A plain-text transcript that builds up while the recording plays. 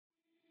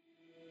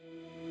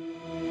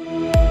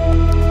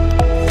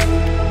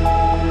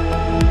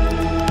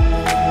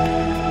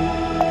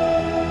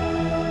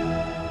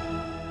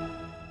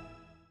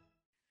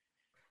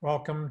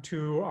welcome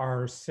to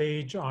our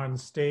Sage on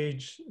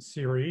Stage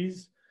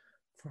series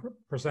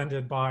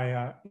presented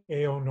by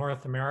AO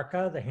North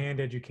America, the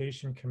Hand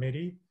Education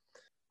Committee.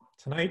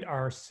 Tonight,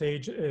 our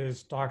Sage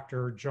is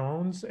Dr.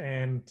 Jones,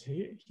 and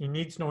he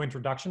needs no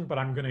introduction, but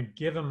I'm going to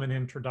give him an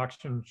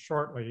introduction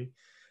shortly.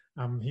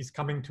 He's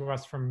coming to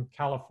us from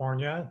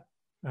California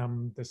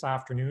this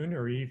afternoon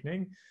or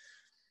evening.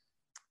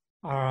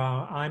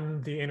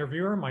 I'm the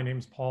interviewer. My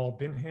name's Paul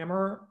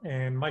Binhammer,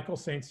 and Michael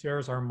St. Cyr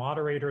is our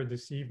moderator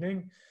this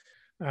evening.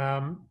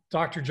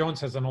 Dr. Jones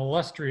has an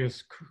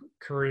illustrious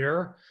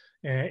career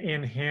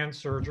in hand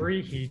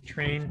surgery. He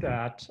trained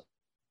at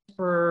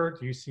Pittsburgh,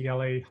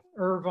 UCLA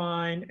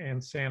Irvine,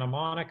 and Santa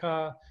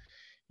Monica.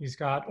 He's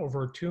got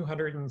over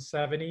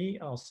 270,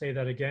 I'll say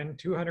that again,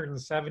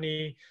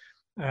 270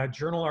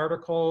 journal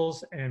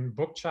articles and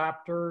book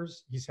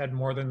chapters. He's had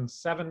more than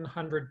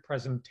 700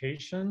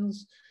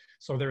 presentations.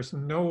 So there's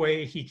no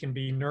way he can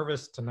be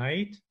nervous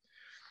tonight.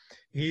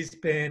 He's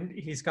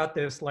got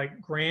this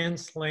like grand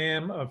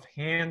slam of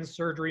hand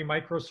surgery,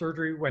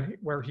 microsurgery,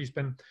 where he's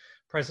been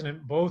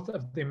president both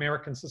of the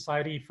American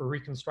Society for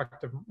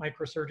Reconstructive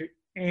Microsurgery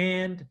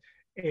and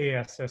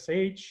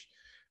ASSH.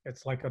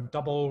 It's like a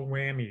double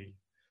whammy.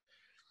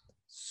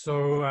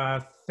 So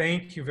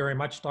thank you very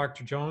much,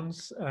 Dr.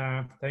 Jones.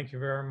 Thank you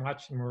very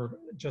much. And we're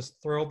just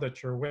thrilled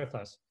that you're with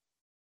us.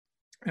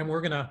 And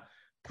we're gonna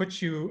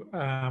put you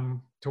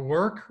to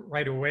work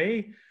right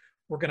away.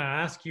 We're going to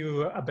ask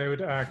you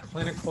about a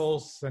clinical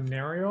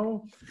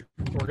scenario.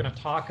 We're going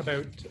to talk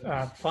about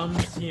thumb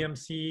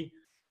CMC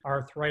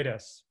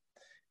arthritis.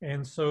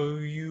 And so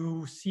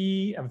you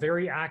see a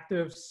very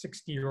active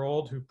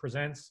 60-year-old who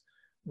presents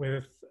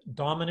with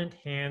dominant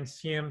hand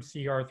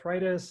CMC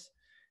arthritis,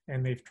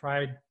 and they've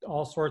tried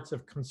all sorts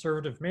of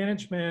conservative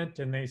management,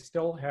 and they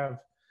still have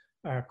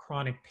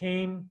chronic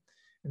pain.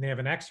 And they have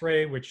an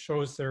X-ray which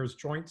shows there's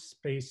joint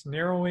space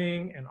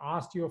narrowing and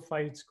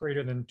osteophytes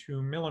greater than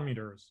 2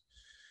 millimeters.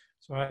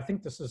 So I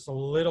think this is a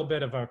little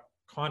bit of a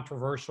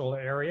controversial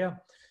area.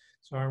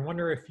 So I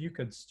wonder if you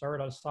could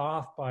start us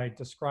off by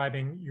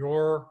describing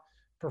your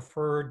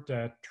preferred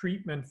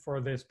treatment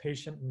for this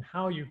patient and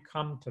how you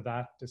come to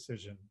that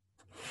decision.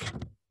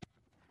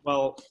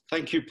 Well,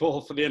 thank you,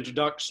 Paul, for the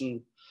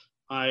introduction.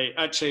 I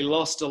actually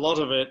lost a lot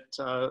of it,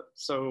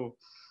 so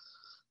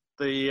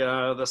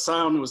the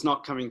sound was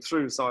not coming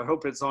through, so I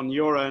hope it's on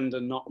your end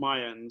and not my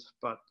end.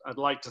 But I'd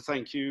like to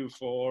thank you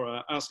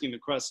for asking the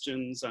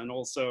questions, and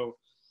also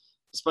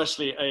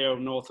especially AO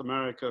North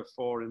America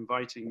for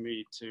inviting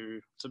me to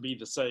be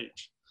the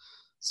sage.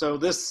 So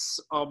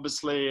this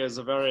obviously is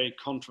a very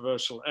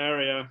controversial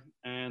area,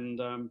 and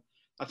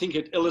I think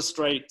it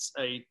illustrates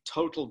a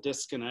total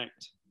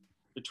disconnect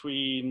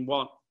between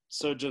what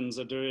surgeons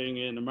are doing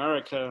in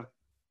America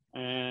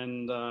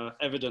and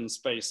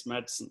evidence-based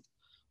medicine.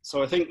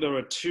 So I think there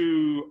are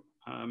two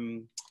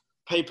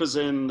papers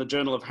in the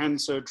Journal of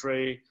Hand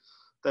Surgery.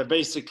 They're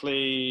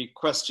basically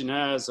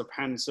questionnaires of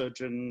hand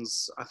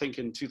surgeons, I think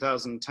in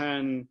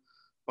 2010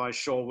 by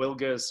Shaw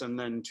Wilgis, and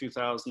then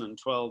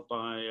 2012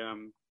 by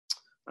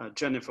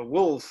Jennifer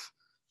Wolfe.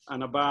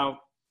 And about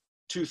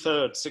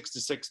 2/3,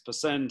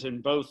 66%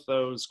 in both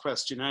those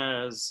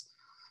questionnaires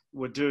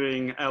were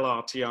doing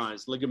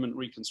LRTIs, ligament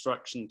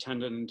reconstruction,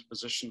 tendon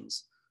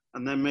interpositions.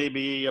 And then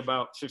maybe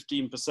about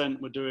 15%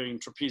 were doing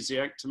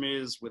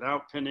trapeziectomies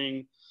without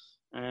pinning,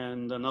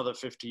 and another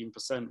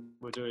 15%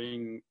 were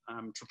doing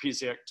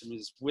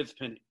trapeziectomies with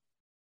pinning.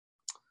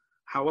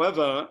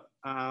 However,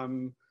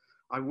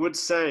 I would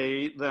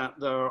say that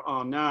there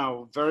are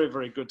now very,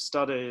 very good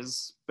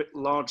studies,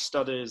 large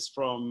studies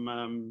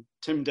from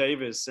Tim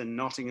Davis in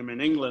Nottingham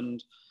in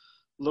England,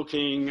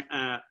 looking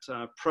at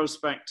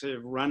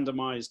prospective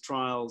randomized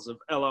trials of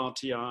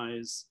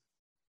LRTIs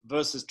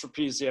versus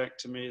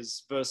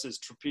trapeziectomies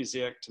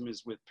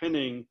with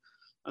pinning,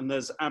 and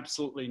there's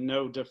absolutely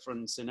no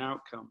difference in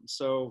outcome.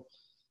 So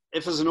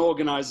if as an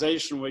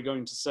organization we're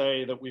going to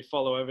say that we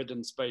follow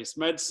evidence-based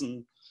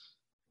medicine,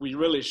 we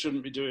really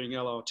shouldn't be doing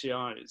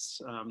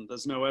LRTIs.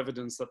 There's no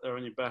evidence that they're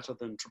any better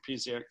than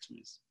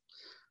trapeziectomies.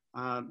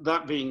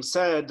 That being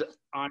said,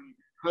 I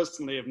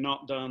personally have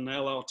not done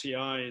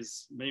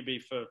LRTIs maybe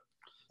for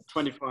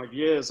 25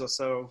 years or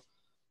so.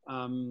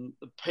 Some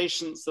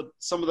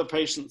of the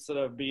patients that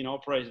have been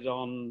operated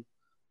on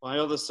by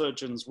other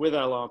surgeons with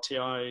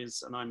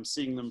LRTIs, and I'm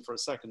seeing them for a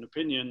second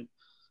opinion,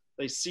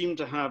 they seem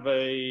to have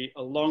a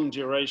long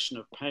duration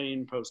of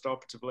pain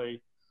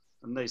post-operatively,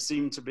 and they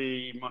seem to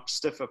be much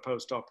stiffer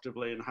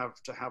post-operatively and have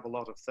to have a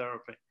lot of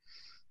therapy.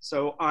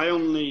 So I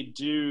only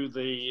do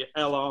the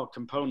LR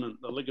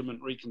component, the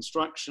ligament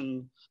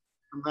reconstruction,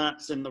 and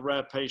that's in the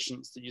rare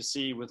patients that you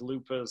see with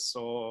lupus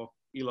or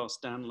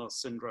Ehlers-Danlos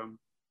syndrome.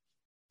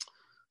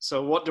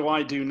 So what do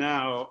I do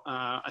now?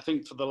 I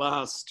think for the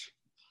last,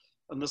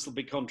 and this will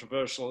be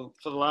controversial,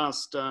 for the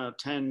last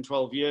 10,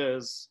 12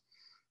 years,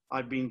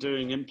 I've been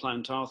doing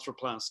implant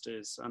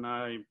arthroplasties, and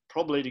I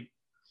probably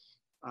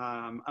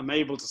am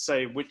able to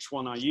say which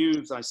one I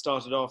use. I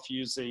started off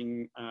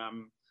using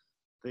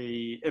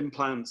the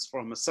implants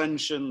from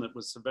Ascension that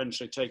was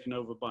eventually taken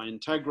over by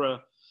Integra.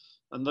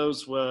 and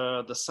those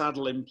were the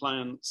saddle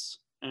implants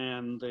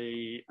and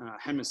the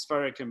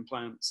hemispheric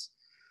implants.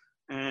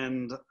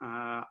 And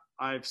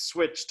I've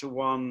switched to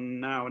one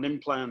now, an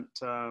implant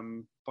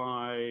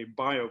by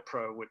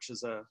BioPro, which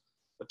is a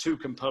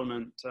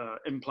two-component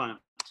implant.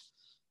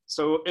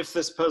 So if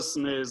this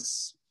person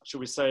is, should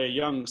we say, a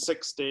young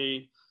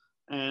 60,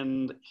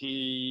 and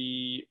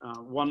he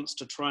wants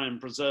to try and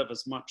preserve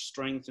as much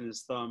strength in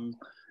his thumb,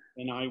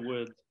 then I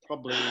would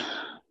probably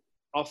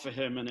offer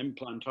him an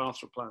implant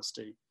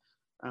arthroplasty.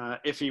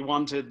 If he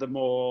wanted the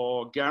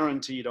more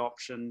guaranteed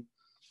option,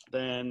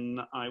 then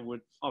I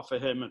would offer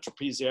him a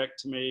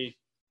trapeziectomy,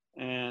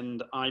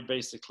 and I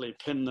basically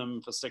pin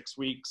them for 6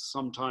 weeks.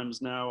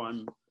 Sometimes now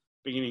I'm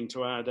beginning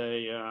to add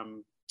a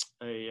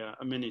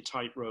mini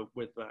tightrope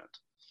with that.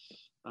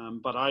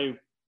 But I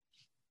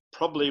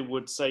probably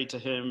would say to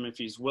him, if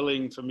he's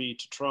willing for me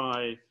to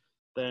try,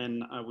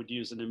 then I would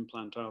use an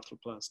implant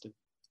arthroplasty.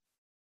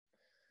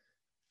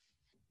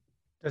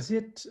 Does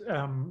it,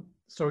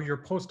 so your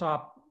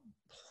post-op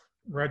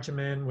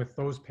regimen with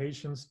those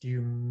patients, do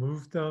you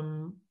move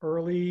them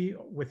early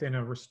within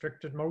a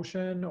restricted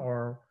motion,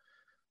 or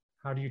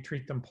how do you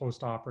treat them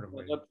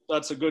post-operatively?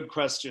 That's a good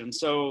question.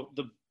 So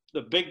the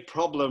big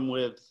problem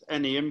with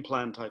any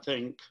implant, I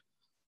think,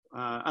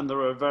 and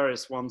there are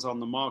various ones on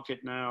the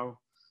market now,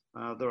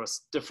 there are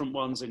different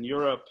ones in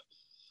Europe.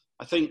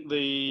 I think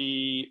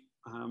the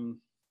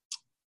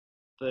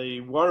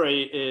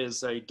worry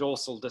is a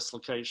dorsal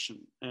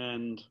dislocation.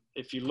 And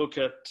if you look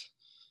at,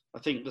 I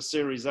think, the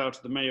series out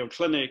of the Mayo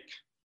Clinic,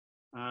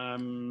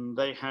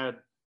 they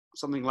had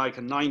something like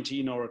a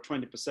 19 or a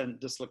 20%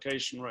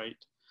 dislocation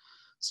rate.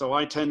 So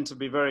I tend to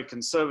be very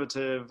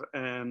conservative,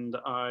 and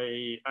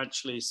I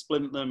actually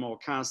splint them or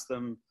cast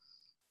them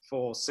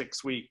for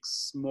 6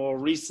 weeks. More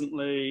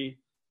recently,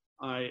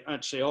 I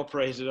actually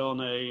operated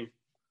on a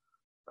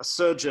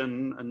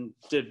surgeon and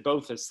did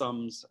both his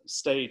thumbs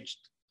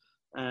staged,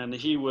 and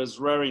he was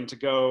raring to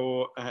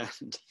go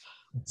and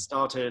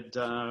started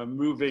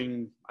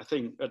moving, I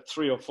think, at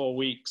 3 or 4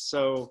 weeks.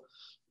 So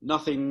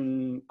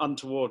nothing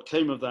untoward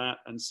came of that,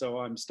 and so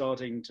I'm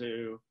starting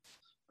to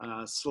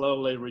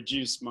slowly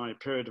reduce my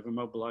period of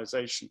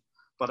immobilization.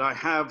 But I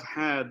have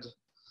had,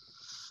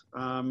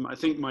 I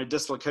think my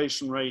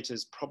dislocation rate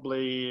is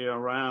probably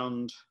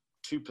around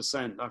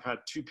 2%. I've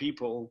had 2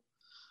 people,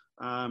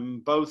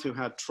 both who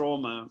had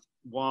trauma,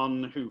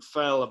 one who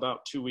fell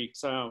about 2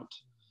 weeks out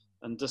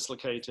and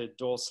dislocated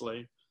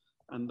dorsally,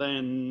 and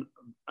then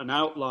an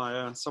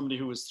outlier, somebody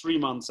who was 3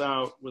 months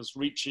out, was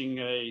reaching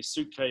a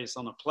suitcase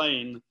on a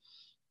plane,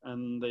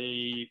 and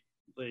the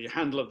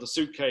handle of the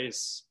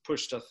suitcase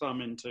pushed her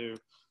thumb into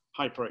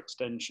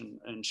hyperextension,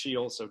 and she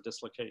also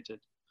dislocated.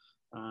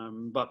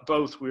 But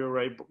both we were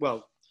able,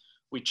 well,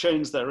 we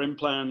changed their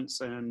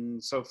implants,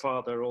 and so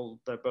far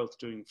they're both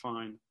doing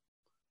fine.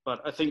 But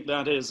I think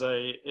that is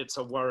it's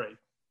a worry.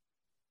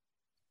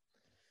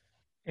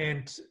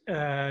 And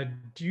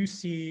do you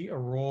see a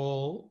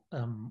role,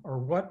 or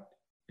what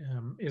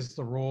is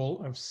the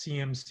role of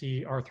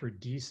CMC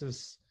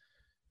arthrodesis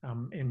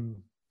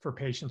for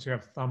patients who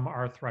have thumb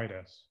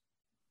arthritis?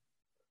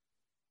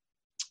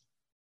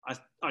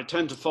 I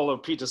tend to follow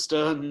Peter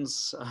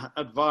Stern's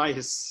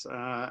advice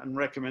and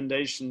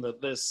recommendation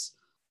that this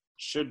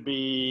should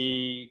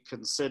be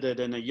considered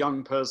in a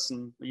young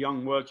person, a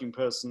young working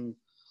person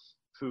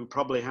who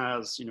probably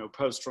has, you know,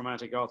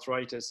 post-traumatic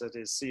arthritis at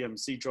his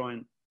CMC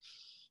joint.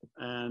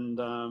 And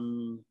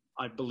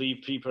I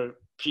believe Peter,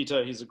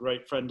 he's a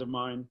great friend of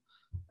mine.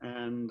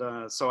 And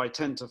so I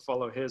tend to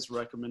follow his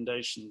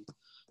recommendation.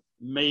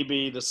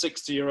 Maybe the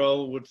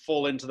 60-year-old would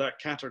fall into that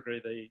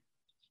category.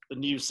 The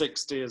new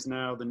 60 is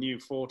now the new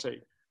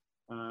 40.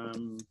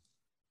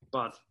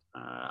 But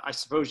I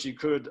suppose you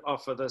could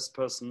offer this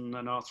person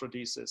an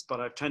arthrodesis, but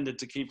I've tended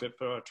to keep it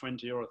for a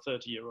 20 or a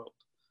 30-year-old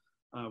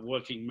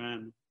working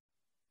man.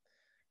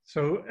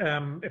 So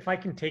if I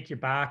can take you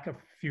back a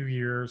few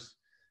years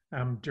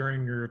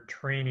during your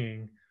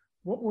training,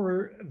 what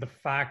were the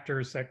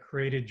factors that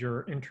created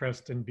your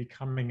interest in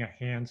becoming a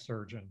hand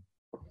surgeon?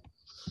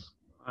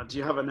 Do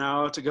you have an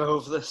hour to go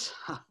over this?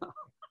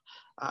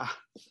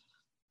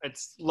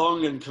 It's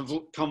long and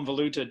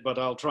convoluted, but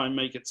I'll try and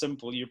make it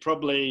simple. You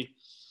probably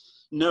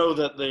know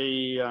that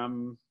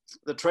the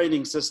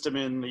training system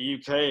in the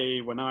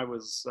UK when I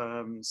was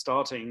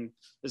starting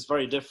is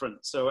very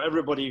different. So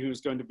everybody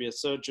who's going to be a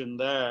surgeon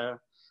there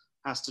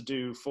has to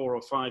do 4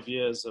 or 5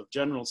 years of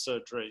general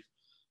surgery.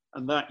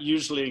 And that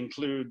usually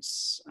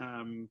includes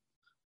 2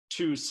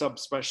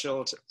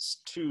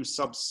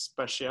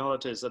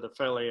 subspecialties at a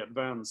fairly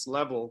advanced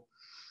level.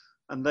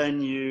 And then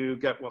you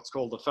get what's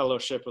called the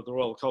Fellowship of the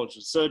Royal College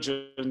of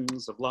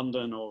Surgeons of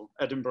London or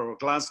Edinburgh or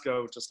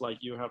Glasgow, just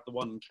like you have the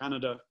one in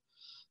Canada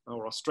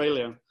or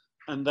Australia.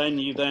 And then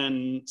you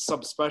then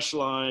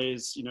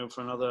subspecialize, you know,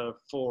 for another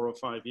 4 or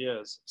 5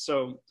 years.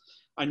 So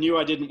I knew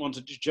I didn't want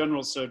to do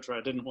general surgery.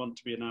 I didn't want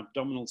to be an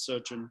abdominal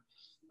surgeon.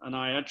 And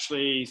I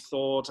actually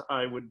thought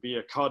I would be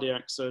a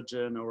cardiac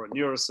surgeon or a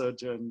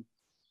neurosurgeon,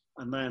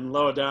 and then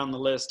lower down the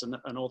list,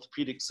 an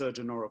orthopedic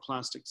surgeon or a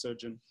plastic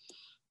surgeon.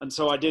 And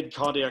so I did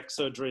cardiac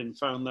surgery and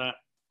found that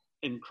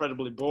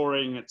incredibly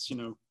boring. It's, you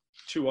know,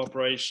 2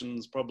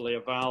 operations, probably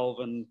a valve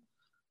and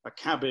a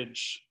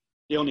cabbage.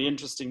 The only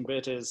interesting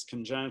bit is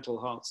congenital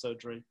heart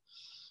surgery.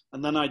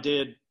 And then I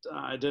did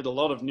a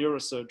lot of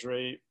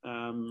neurosurgery,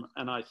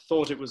 and I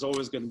thought it was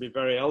always going to be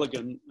very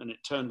elegant, and it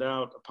turned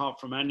out, apart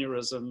from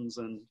aneurysms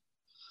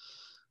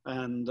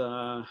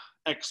and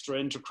extra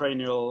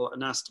intracranial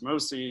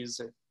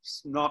anastomoses,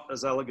 it's not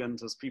as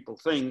elegant as people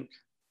think,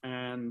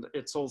 and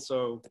it's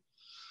also,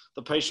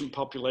 the patient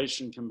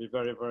population can be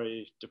very,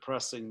 very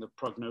depressing, the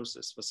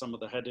prognosis for some of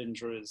the head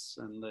injuries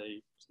and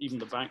even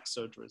the back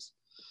surgeries.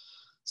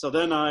 So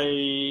then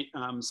I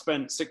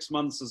spent 6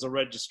 months as a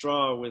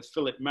registrar with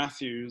Philip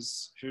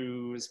Matthews,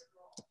 who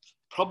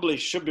probably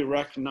should be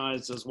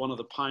recognized as one of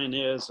the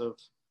pioneers of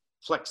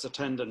flexor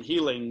tendon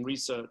healing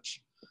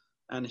research.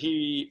 And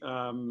he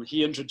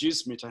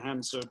introduced me to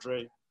hand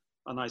surgery,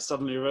 and I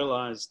suddenly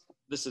realized,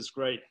 this is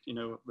great. You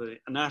know, the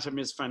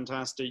anatomy is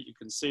fantastic, you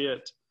can see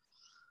it.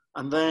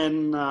 And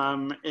then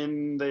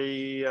in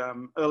the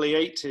early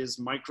 80s,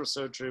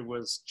 microsurgery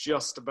was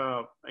just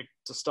about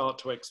to start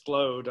to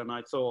explode, and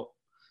I thought,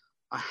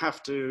 I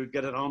have to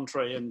get an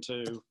entree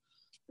into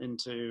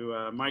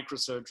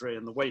microsurgery,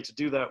 and the way to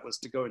do that was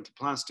to go into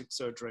plastic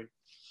surgery.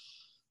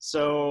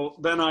 So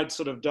then I'd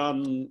sort of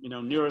done, you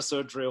know,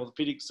 neurosurgery,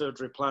 orthopedic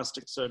surgery,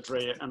 plastic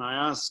surgery, and I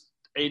asked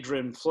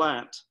Adrian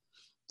Flatt,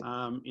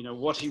 you know,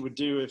 what he would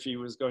do if he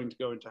was going to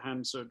go into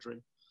hand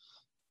surgery.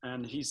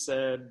 And he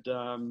said,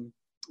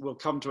 we'll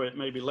come to it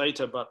maybe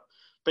later, but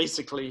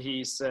basically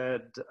he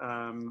said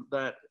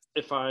that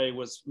if I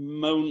was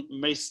mainly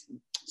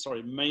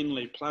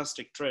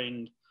plastic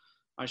trained,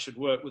 I should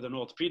work with an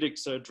orthopedic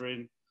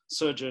surgeon.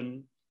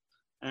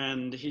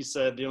 And he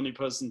said the only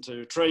person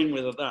to train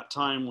with at that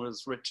time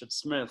was Richard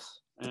Smith.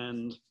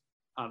 And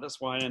that's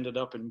why I ended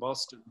up in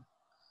Boston.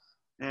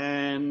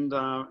 And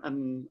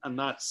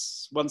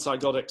that's, once I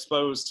got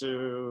exposed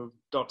to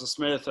Dr.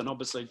 Smith, and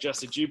obviously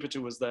Jesse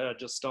Jupiter was there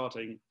just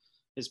starting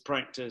his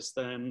practice,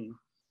 then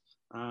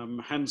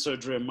hand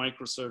surgery and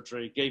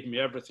microsurgery gave me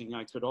everything.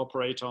 I could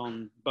operate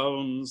on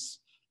bones,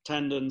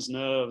 tendons,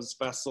 nerves,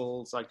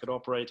 vessels. I could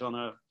operate on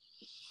a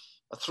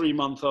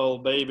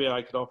 3-month-old baby.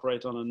 I could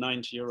operate on a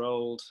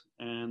 90-year-old.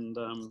 And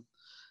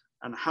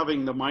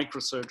having the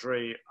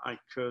microsurgery, I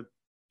could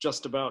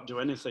just about do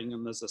anything.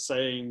 And there's a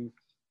saying,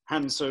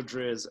 hand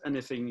surgery is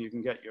anything you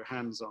can get your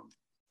hands on.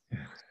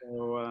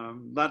 So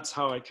that's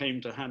how I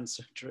came to hand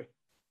surgery.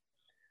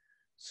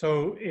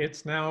 So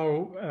it's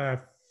now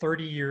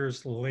 30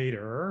 years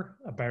later,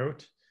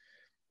 about.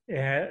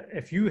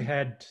 If you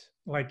had,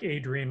 like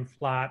Adrian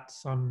Flatt,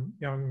 some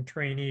young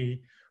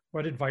trainee,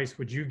 what advice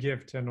would you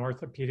give to an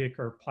orthopedic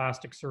or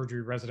plastic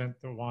surgery resident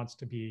that wants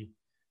to be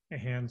a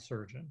hand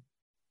surgeon?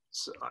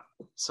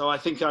 So I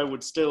think I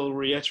would still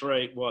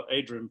reiterate what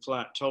Adrian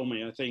Flatt told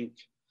me. I think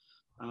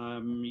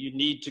you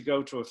need to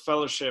go to a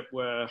fellowship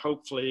where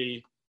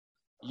hopefully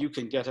you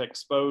can get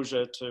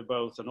exposure to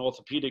both an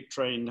orthopedic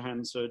trained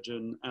hand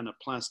surgeon and a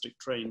plastic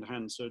trained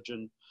hand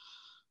surgeon.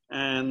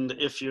 And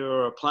if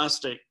you're a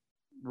plastic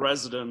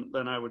resident,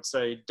 then I would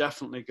say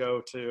definitely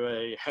go to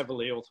a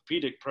heavily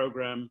orthopedic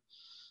program.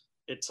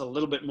 It's a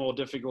little bit more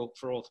difficult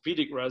for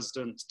orthopedic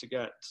residents to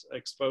get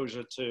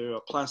exposure to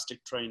a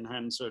plastic trained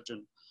hand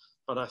surgeon,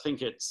 but I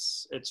think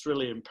it's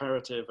really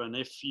imperative. And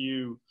if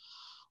you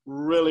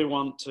really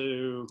want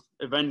to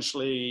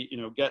eventually, you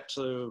know, get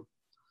to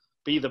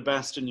be the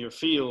best in your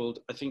field,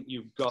 I think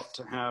you've got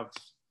to have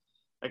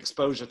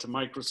exposure to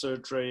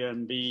microsurgery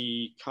and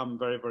become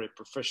very, very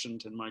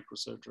proficient in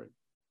microsurgery.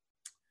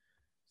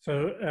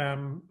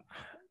 So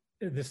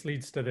this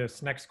leads to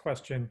this next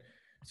question.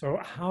 So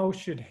how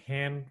should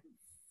hand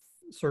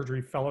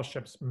surgery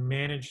fellowships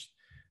manage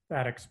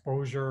that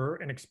exposure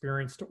and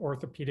experience to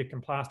orthopedic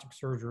and plastic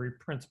surgery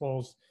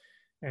principles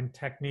and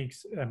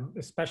techniques,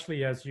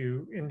 especially as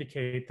you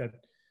indicate that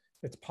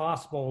it's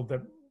possible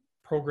that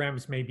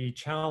programs may be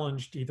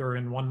challenged either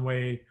in one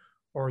way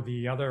or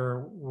the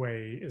other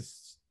way? Do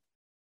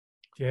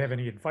you have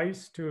any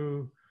advice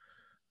to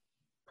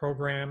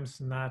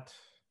programs in that?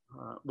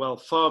 Well,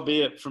 far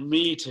be it from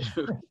me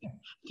to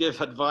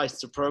give advice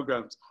to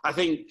programs. I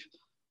think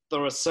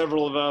there are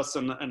several of us,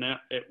 and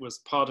it was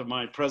part of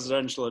my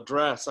presidential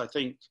address. I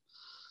think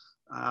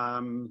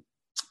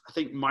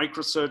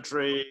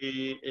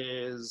microsurgery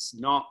is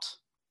not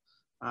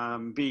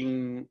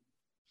being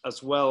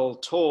as well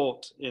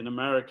taught in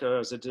America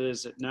as it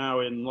is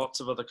now in lots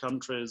of other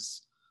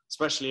countries,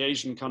 especially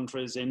Asian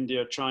countries,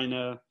 India,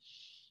 China,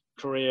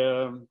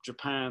 Korea,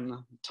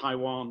 Japan,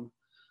 Taiwan.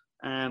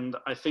 And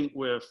I think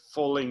we're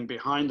falling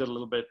behind a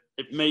little bit.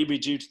 It may be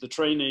due to the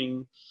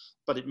training,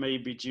 but it may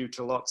be due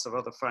to lots of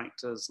other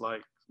factors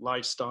like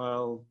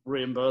lifestyle,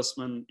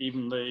 reimbursement,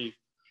 even the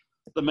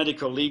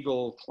medical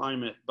legal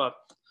climate. But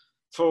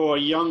for a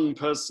young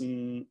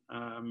person,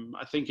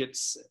 I think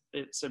it's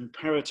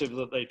imperative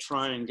that they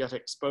try and get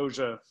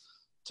exposure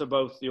to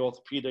both the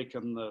orthopedic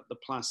and the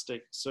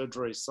plastic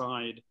surgery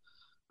side.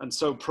 And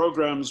so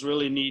programs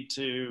really need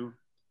to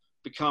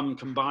become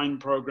combined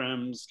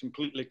programs,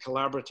 completely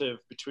collaborative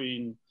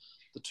between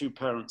the two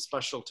parent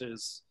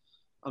specialties.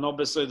 And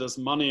obviously there's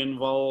money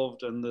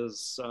involved and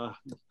there's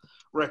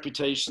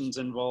reputations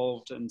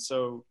involved. And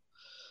so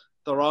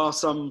there are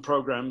some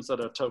programs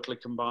that are totally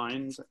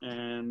combined,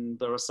 and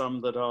there are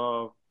some that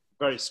are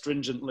very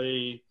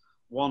stringently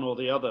one or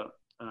the other.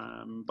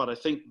 But I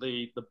think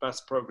the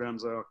best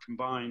programs are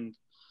combined.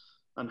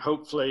 And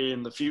hopefully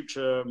in the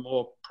future,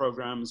 more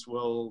programs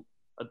will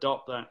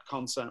adopt that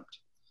concept.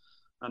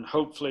 And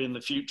hopefully in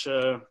the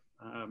future,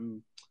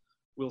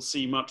 we'll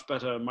see much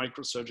better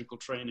microsurgical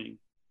training.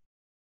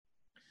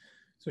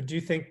 So do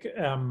you think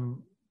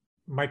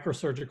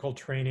microsurgical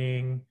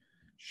training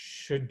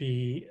should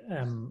be,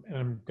 and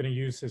I'm going to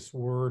use this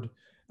word,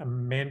 a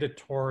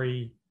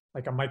mandatory,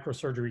 like a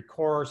microsurgery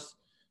course,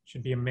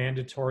 should be a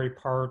mandatory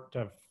part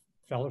of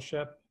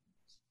fellowship?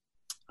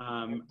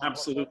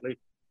 Absolutely.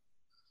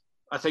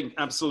 I think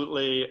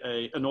absolutely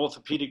an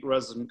orthopedic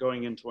resident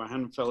going into a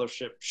hand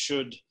fellowship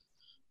should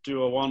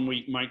do a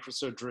 1-week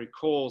microsurgery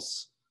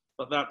course,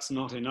 but that's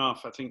not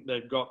enough. I think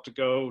they've got to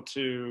go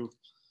to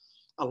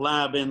a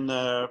lab in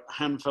their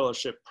hand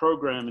fellowship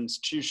program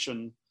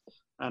institution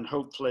and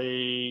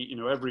hopefully, you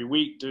know, every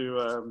week do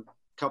a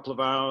couple of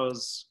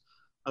hours,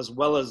 as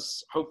well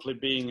as hopefully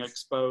being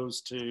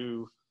exposed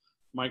to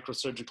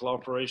microsurgical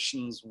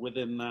operations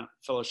within that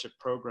fellowship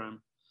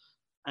program.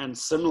 And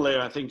similarly,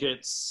 I think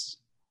it's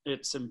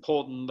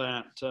important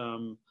that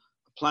a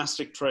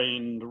plastic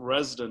trained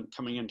resident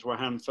coming into a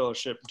hand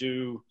fellowship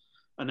do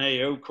an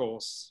AO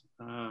course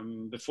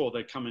before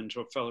they come into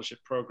a fellowship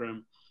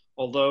program.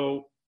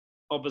 Although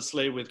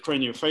obviously with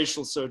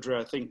craniofacial surgery,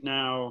 I think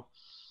now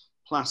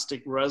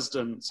plastic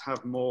residents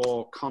have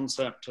more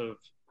concept of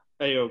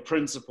AO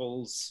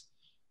principles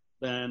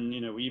than,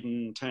 you know,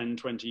 even 10,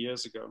 20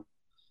 years ago.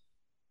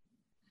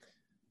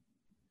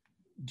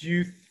 Do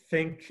you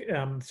think,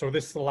 so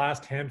this is the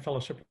last hand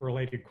fellowship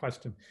related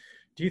question.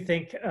 Do you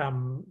think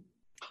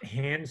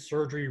hand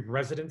surgery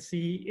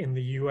residency in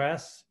the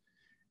US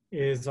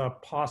is a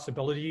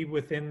possibility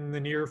within the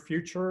near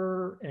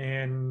future?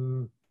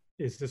 And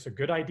is this a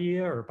good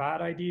idea or a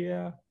bad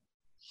idea?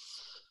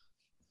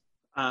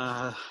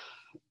 I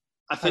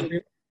think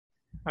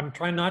I'm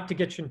trying not to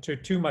get you into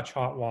too much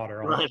hot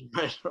water. Right.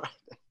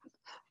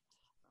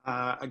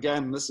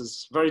 Again, this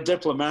is very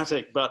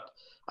diplomatic, but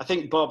I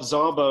think Bob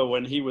Szabo,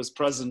 when he was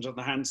president of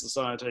the Hand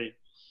Society,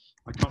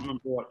 I can't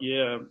remember what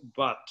year,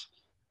 but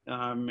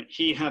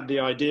he had the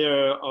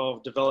idea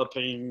of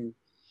developing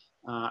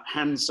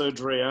hand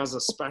surgery as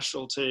a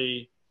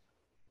specialty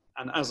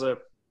and as a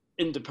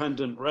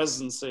independent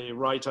residency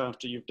right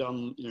after you've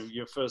done, you know,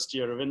 your first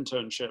year of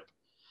internship.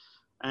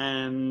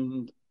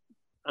 And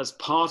as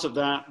part of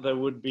that, there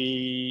would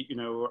be, you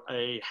know,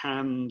 a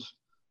hand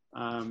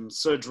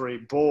surgery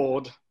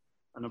board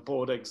and a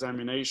board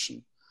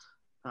examination.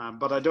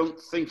 But I don't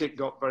think it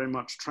got very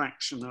much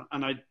traction.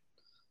 And I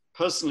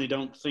personally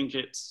don't think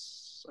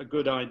it's a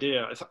good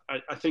idea.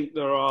 I think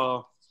there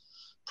are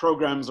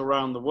programs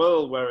around the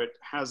world where it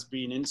has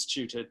been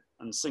instituted,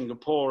 and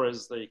Singapore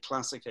is the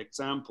classic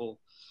example.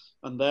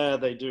 And there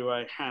they do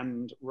a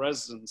hand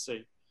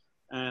residency.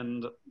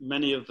 And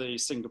many of the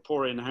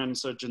Singaporean hand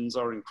surgeons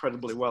are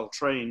incredibly well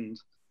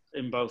trained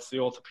in both the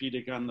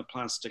orthopedic and the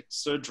plastic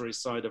surgery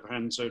side of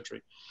hand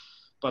surgery.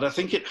 But I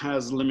think it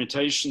has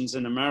limitations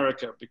in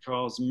America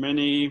because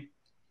many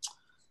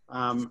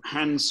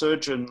hand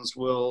surgeons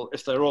will,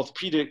 if they're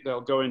orthopedic,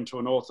 they'll go into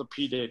an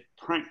orthopedic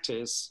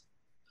practice.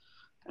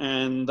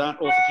 And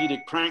that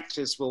orthopedic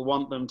practice will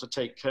want them to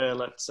take care,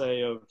 let's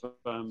say, of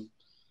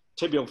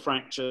tibial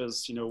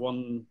fractures, you know,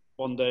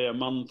 one day a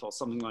month or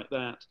something like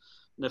that.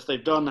 And if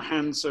they've done a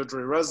hand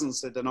surgery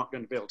residency, they're not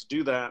going to be able to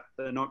do that.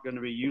 They're not going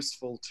to be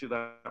useful to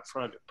that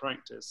private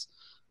practice.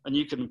 And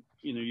you can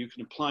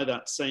apply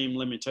that same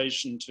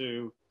limitation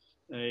to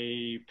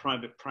a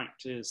private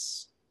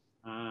practice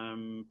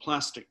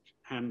plastic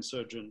hand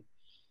surgeon.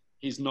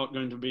 He's not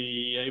going to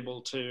be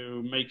able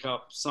to make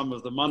up some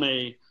of the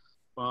money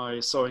by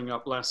sewing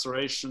up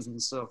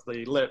lacerations of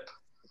the lip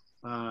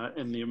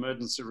in the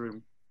emergency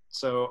room.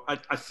 So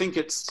I think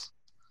it's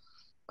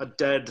a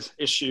dead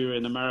issue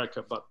in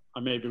America, but I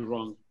may be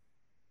wrong.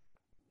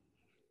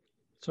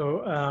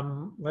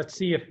 So let's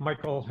see if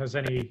Michael has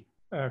any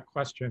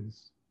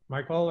questions.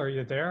 Michael, are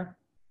you there?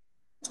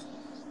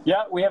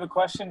 Yeah, we have a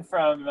question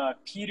from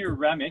Peter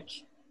Remick.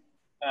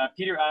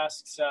 Peter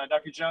asks,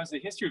 Dr. Jones, the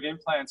history of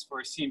implants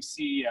for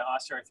CMC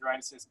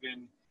osteoarthritis has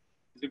been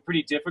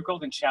pretty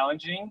difficult and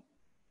challenging.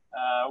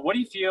 What do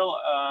you feel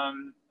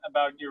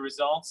about your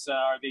results?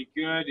 Are they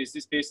good? Is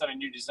this based on a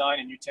new design,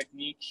 a new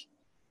technique?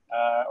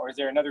 Or is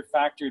there another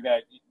factor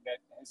that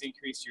has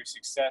increased your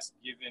success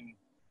given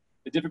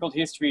the difficult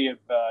history of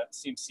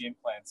CMC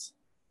implants?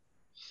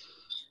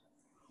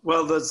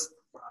 Well,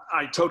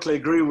 I totally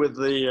agree with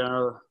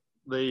the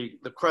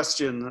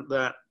question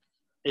that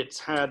it's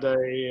had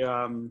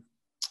a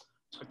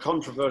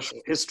controversial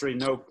history,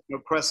 no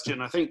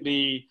question. I think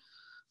the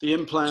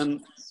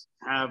implants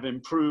have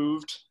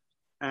improved,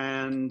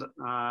 and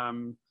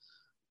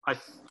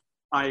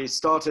I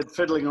started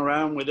fiddling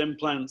around with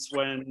implants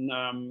when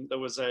there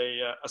was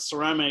a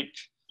ceramic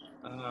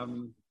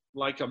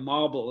like a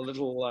marble, a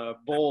little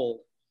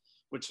ball,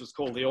 which was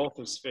called the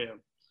orthosphere.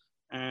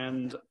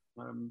 And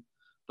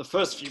the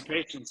first few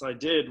patients I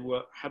did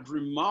had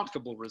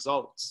remarkable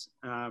results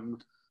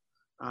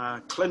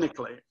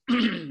clinically.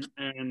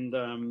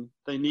 And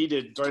they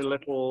needed very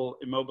little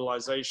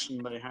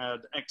immobilization. They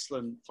had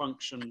excellent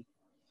function.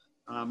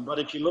 But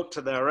if you looked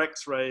at their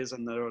x-rays,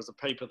 and there was a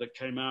paper that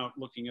came out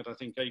looking at, I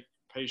think, 8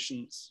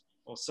 patients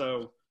or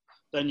so,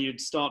 then you'd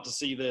start to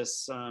see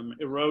this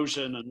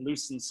erosion and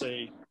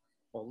lucency,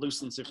 or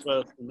lucency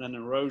first and then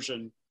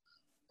erosion,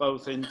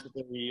 both into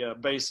the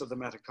base of the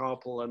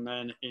metacarpal and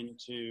then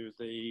into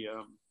the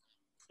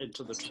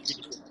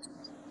trapezium.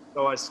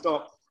 So I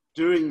stopped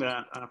doing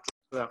that after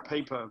that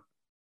paper.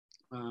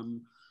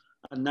 And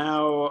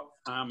now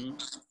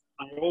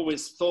I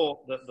always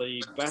thought that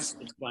the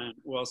best implant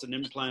was an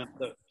implant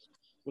that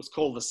was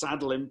called the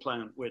saddle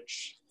implant,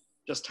 which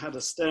just had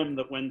a stem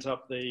that went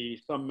up the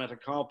thumb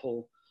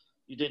metacarpal.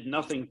 You did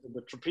nothing to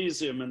the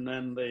trapezium, and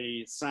then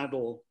the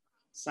saddle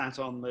sat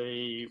on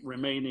the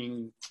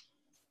remaining,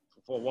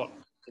 for what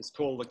is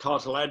called the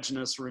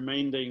cartilaginous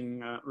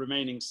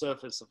remaining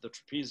surface of the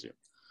trapezium.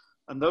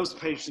 And those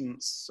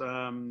patients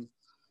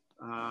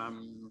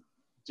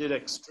did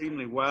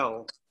extremely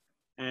well,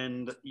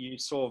 and you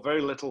saw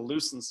very little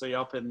lucency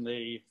up in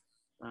the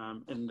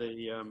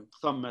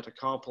thumb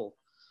metacarpal.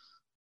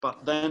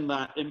 But then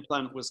that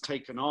implant was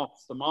taken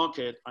off the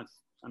market,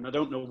 and I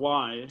don't know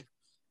why.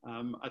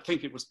 I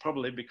think it was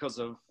probably because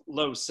of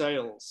low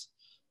sales.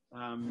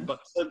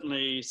 But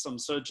certainly some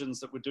surgeons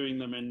that were doing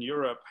them in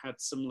Europe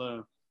had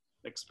similar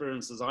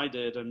experiences I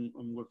did, and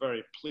were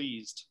very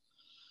pleased.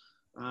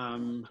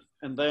 And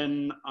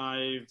then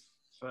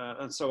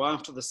and so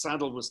after the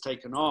saddle was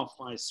taken off,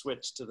 I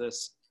switched to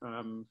this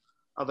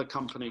other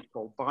company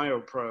called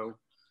BioPro.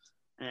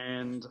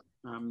 And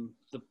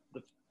the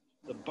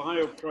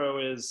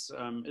BioPro is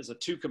a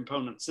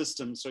 2-component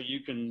system, so you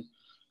can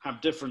have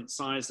different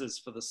sizes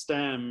for the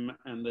stem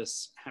and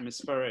this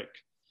hemispheric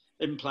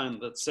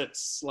implant that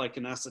sits like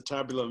an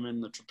acetabulum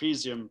in the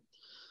trapezium.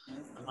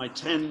 And I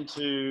tend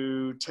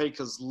to take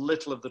as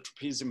little of the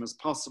trapezium as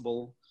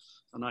possible,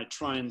 and I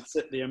try and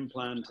sit the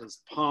implant as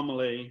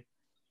palmally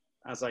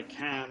as I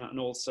can, and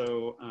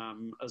also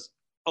as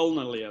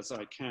ulnarly as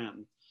I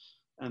can.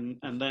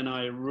 And then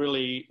I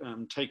really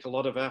take a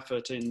lot of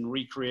effort in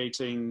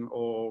recreating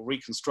or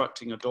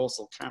reconstructing a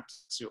dorsal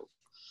capsule.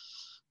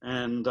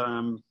 And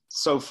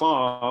so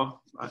far,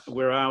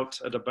 we're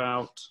out at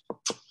about,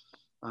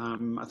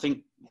 I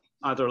think,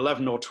 either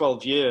 11 or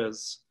 12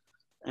 years.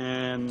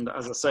 And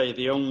as I say,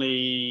 the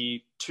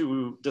only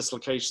 2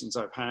 dislocations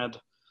I've had,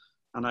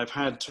 and I've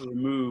had to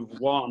remove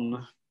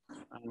one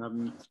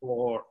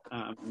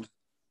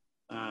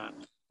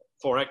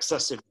for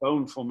excessive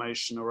bone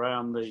formation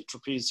around the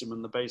trapezium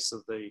and the base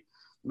of the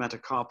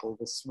metacarpal.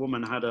 This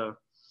woman had a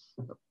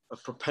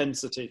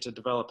propensity to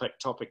develop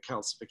ectopic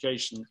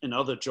calcification in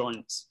other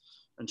joints,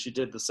 and she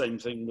did the same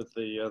thing with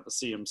the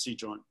CMC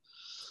joint.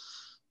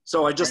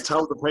 So I just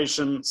tell the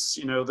patients,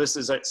 you know, this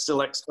is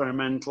still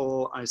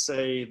experimental. I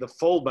say the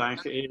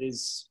fallback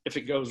is, if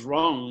it goes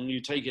wrong,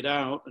 you take it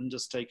out and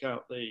just take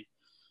out the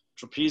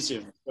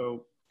trapezium.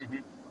 So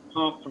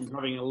apart from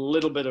having a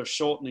little bit of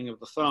shortening of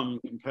the thumb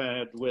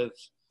compared with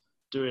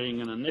doing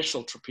an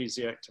initial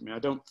trapeziectomy, I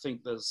don't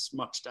think there's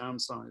much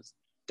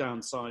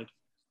downside.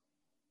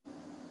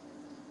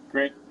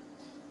 Great.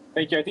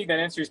 Thank you. I think that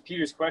answers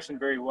Peter's question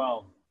very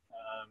well.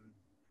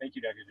 Thank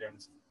you, Dr.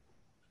 Jones.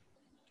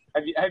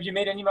 Have you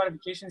made any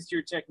modifications to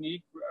your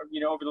technique,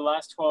 you know, over the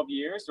last 12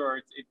 years, or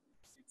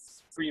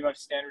it's pretty much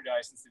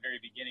standardized since the very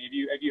beginning?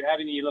 Have you had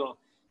any little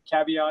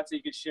caveats that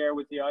you could share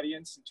with the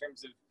audience in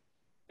terms of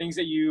things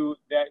that you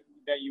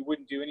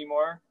wouldn't do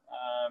anymore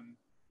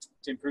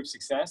to improve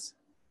success?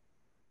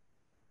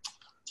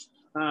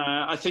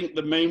 I think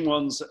the main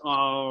ones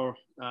are,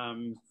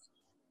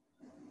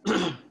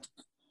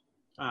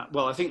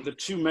 well, I think the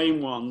 2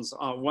 main ones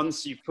are,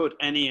 once you put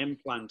any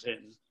implant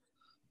in,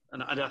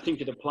 and I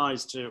think it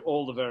applies to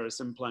all the various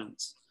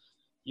implants,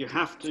 you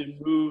have to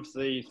move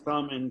the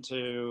thumb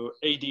into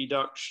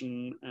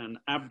adduction and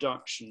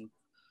abduction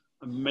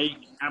and make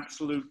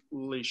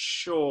absolutely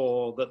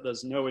sure that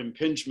there's no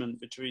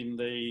impingement between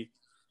the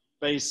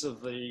base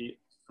of the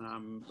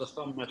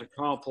thumb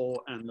metacarpal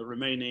and the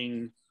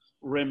remaining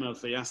rim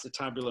of the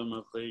acetabulum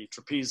of the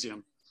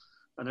trapezium.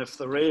 And if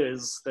there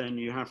is, then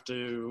you have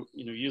to,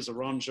 you know, use a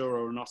rongeur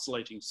or an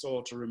oscillating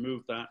saw to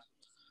remove that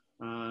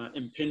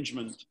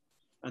impingement.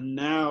 And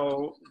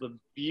now the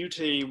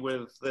beauty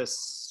with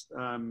this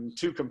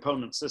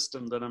 2-component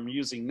system that I'm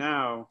using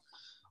now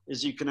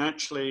is you can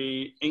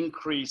actually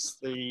increase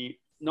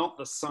not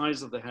the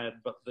size of the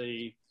head, but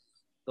the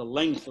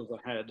length of the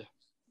head,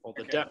 or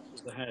the depth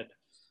of the head.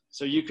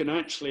 So you can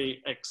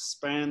actually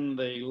expand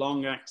the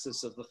long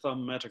axis of the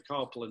thumb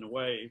metacarpal in a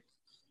way,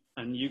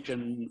 and you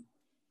can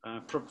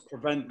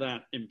prevent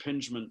that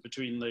impingement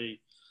between the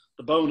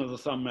bone of the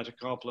thumb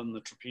metacarpal and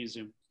the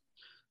trapezium.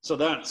 So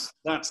that's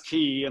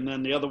key. And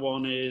then the other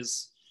one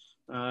is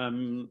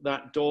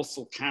that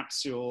dorsal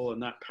capsule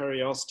and that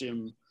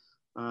periosteum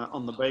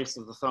on the base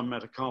of the thumb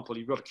metacarpal.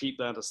 You've got to keep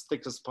that as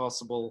thick as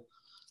possible,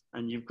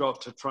 and you've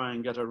got to try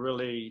and get a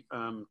really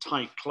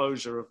tight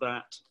closure of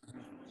that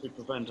to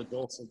prevent a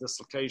dorsal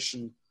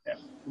dislocation. Yeah.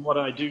 And what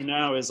I do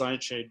now is I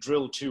actually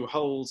drill 2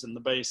 holes in the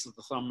base of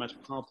the thumb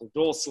metacarpal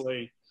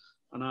dorsally,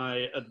 and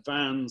I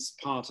advance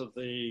part of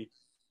the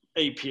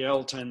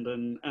APL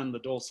tendon and the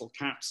dorsal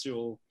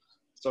capsule.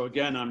 So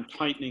again, I'm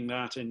tightening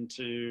that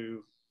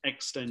into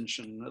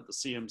extension at the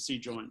CMC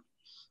joint.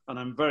 And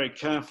I'm very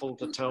careful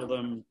to tell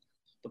them,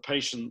 the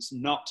patients,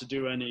 not to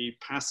do any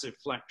passive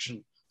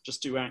flexion,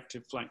 just do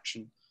active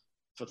flexion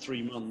for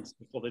 3 months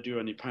before they do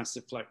any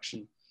passive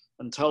flexion,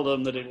 and tell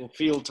them that it will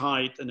feel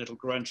tight and it'll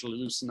gradually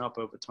loosen up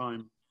over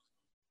time.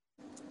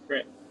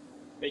 Great.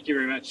 Thank you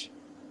very much.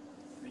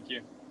 Thank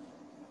you.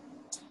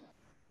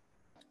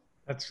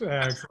 That's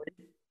great.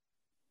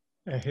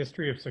 A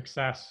history of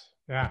success.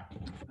 Yeah.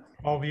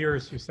 12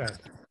 years, you said.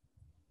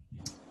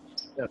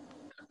 Yeah.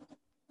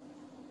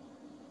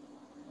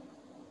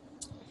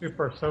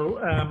 Super. So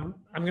I'm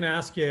going to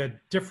ask you a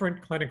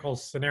different clinical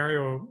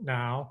scenario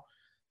now.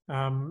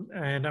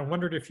 And I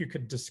wondered if you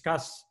could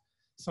discuss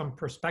some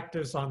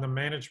perspectives on the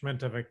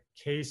management of a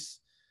case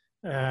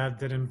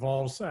that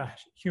involves a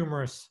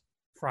humerus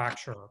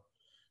fracture.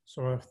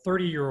 So a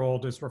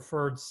 30-year-old is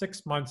referred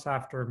 6 months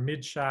after a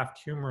mid-shaft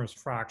humerus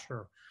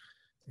fracture.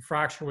 The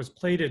fracture was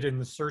plated, and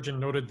the surgeon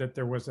noted that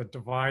there was a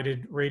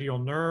divided radial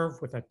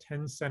nerve with a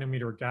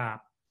 10-centimeter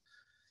gap.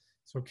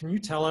 So can you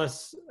tell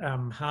us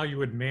how you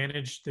would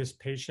manage this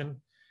patient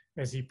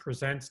as he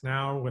presents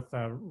now with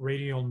a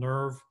radial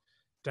nerve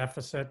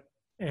deficit,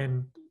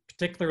 and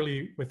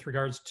particularly with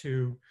regards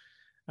to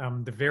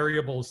the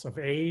variables of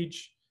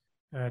age,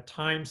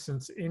 time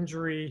since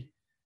injury,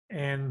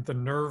 and the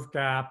nerve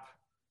gap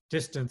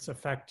distance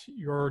affect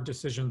your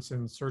decisions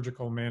in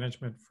surgical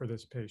management for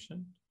this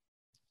patient?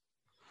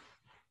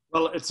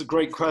 Well, it's a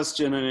great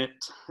question, and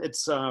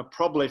it's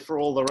probably for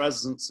all the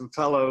residents and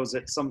fellows,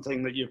 it's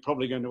something that you're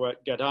probably going to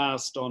get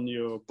asked on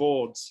your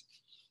boards.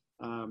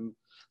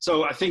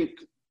 So I think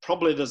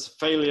probably there's a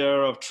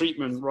failure of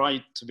treatment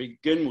right to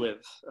begin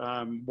with.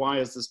 Why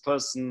is this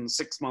person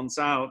 6 months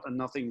out and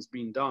nothing's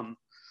been done?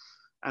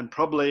 And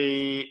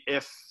probably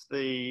if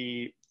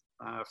the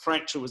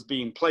fracture was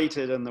being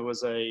plated and there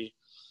was a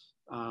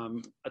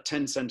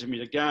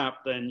 10-centimeter gap,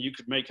 then you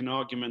could make an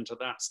argument at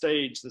that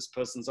stage, this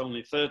person's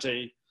only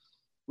 30,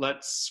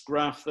 let's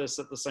graft this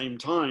at the same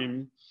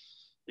time.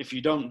 If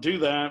you don't do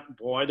that,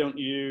 why don't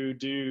you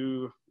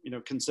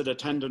consider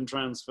tendon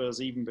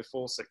transfers even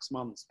before 6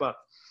 months? But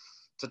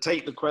to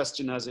take the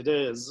question as it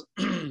is,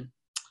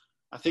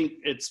 I think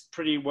it's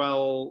pretty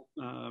well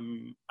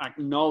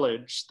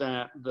acknowledged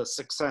that the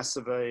success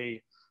of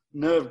a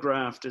nerve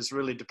graft is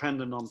really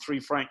dependent on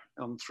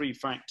three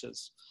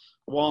factors.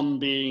 One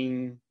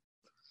being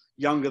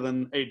younger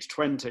than age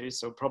 20,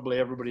 so probably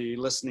everybody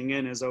listening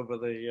in is over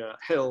the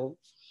hill.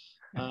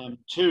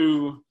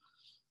 2,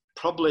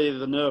 probably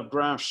the nerve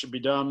graft should be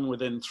done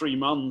within 3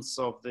 months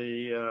of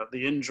the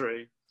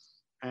injury.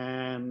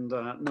 And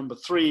number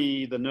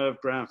 3, the nerve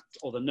graft,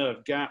 or the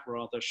nerve gap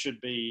rather, should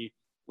be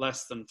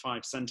less than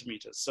 5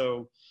 centimeters.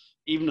 So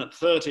even at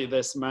 30,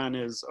 this man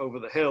is over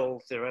the hill,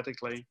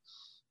 theoretically,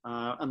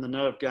 and the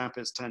nerve gap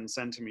is 10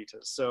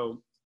 centimeters.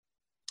 So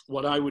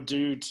what I would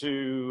do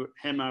to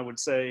him, I would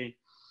say,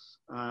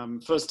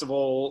 first of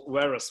all,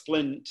 wear a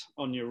splint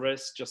on your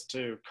wrist just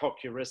to cock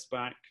your wrist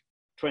back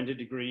 20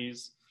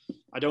 degrees.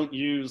 I don't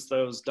use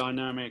those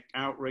dynamic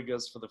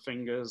outriggers for the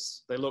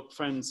fingers. They look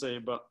fancy,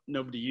 but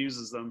nobody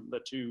uses them. They're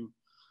too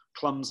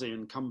clumsy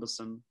and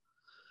cumbersome.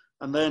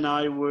 And then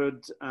I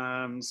would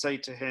say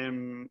to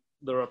him,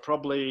 there are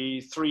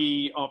probably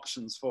 3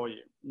 options for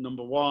you.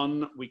 Number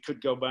 1, we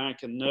could go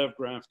back and nerve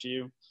graft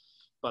you,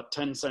 but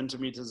 10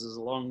 centimeters is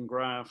a long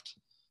graft,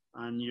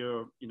 and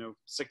you're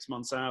 6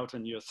 months out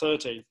and you're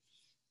 30.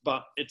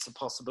 But it's a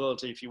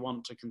possibility if you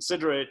want to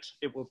consider it.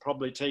 It will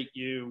probably take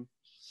you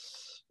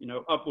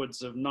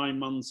upwards of 9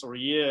 months or a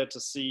year to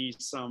see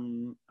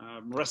some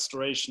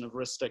restoration of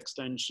wrist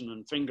extension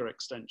and finger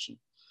extension.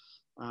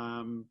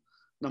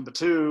 Number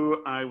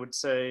 2, I would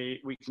say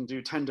we can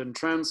do tendon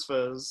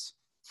transfers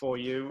for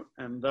you,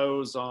 and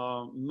those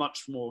are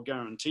much more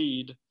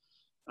guaranteed.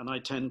 And I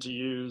tend to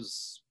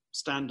use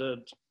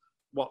standard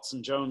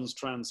Watson-Jones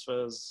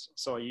transfers.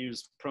 So I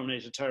use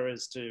pronator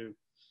teres to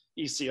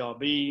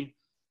ECRB.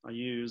 I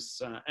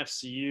use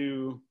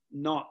FCU,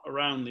 not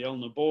around the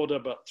ulnar border,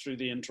 but through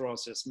the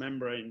interosseous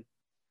membrane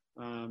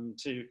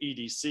to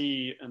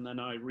EDC, and then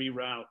I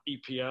reroute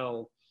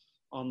EPL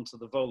onto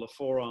the volar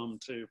forearm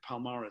to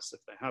palmaris if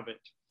they have it.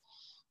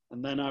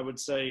 And then I would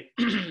say,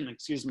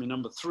 excuse me,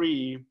 number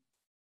 3,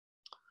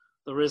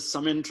 there is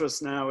some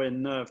interest now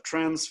in nerve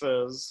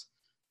transfers,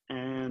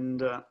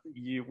 and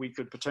we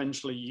could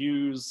potentially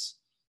use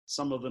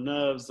some of the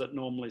nerves that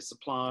normally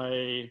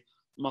supply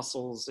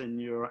muscles in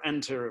your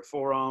anterior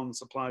forearm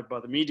supplied by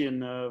the median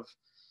nerve,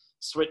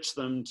 switch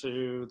them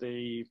to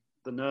the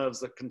nerves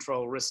that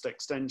control wrist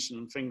extension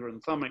and finger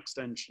and thumb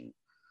extension,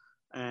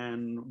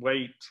 and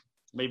wait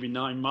maybe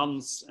 9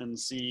 months and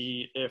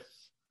see if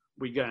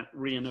we get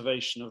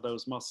re-innervation of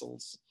those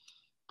muscles.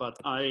 But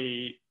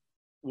I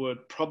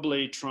would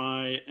probably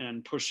try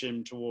and push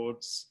him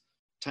towards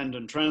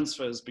tendon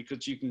transfers,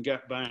 because you can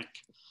get back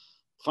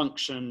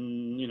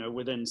function, you know,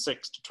 within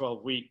 6 to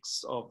 12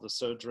 weeks of the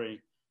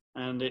surgery.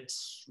 And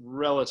it's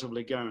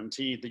relatively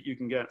guaranteed that you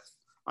can get,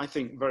 I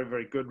think, very,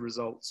 very good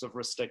results of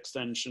wrist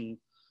extension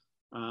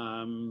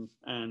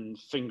and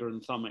finger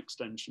and thumb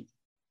extension.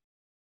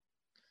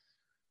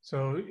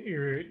 So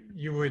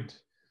you would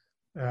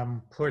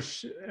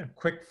push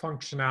quick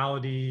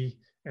functionality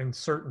and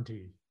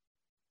certainty?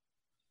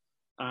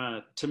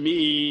 To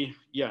me,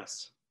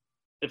 yes.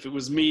 If it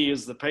was me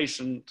as the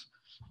patient,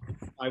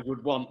 I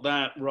would want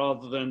that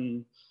rather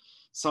than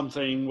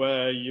something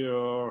where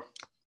you're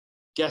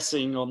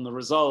guessing on the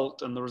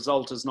result and the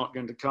result is not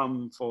going to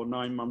come for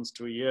 9 months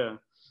to a year.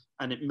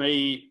 And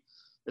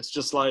it's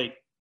just like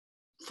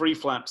free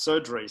flap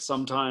surgery.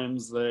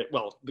 Sometimes the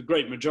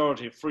great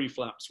majority of free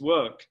flaps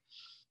work,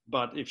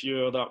 but if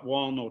you're that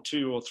 1 or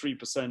 2 or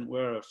 3%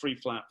 where a free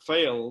flap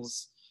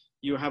fails,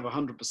 you have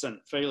 100%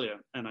 failure.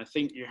 And I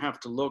think you have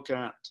to look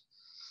at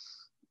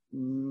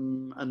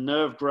a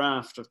nerve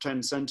graft of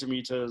 10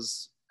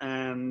 centimeters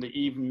and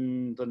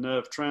even the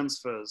nerve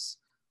transfers.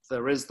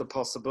 There is the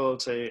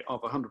possibility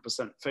of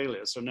 100%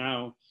 failure. So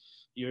now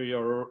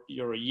you're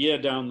a year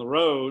down the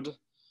road,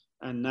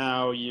 and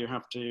now you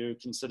have to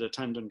consider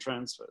tendon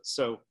transfers.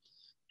 So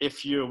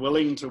if you're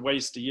willing to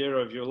waste a year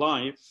of your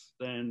life,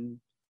 then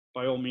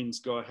by all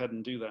means go ahead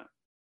and do that.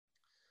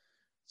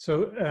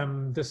 So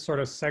this sort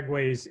of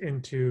segues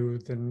into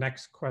the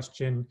next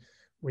question,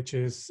 which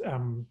is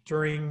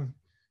during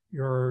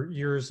your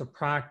years of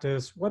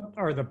practice, what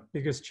are the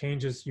biggest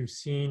changes you've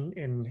seen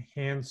in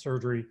hand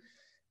surgery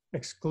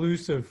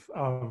exclusive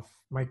of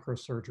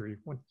microsurgery?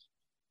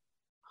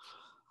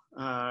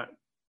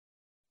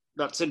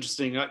 That's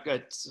interesting.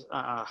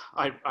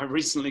 I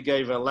recently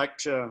gave a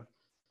lecture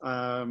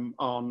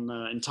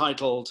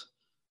entitled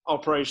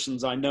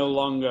 "Operations I No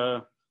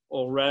Longer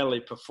or Rarely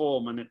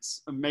Perform," and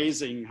it's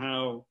amazing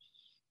how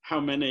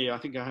many. I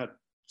think I had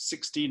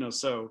 16 or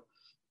so,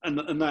 and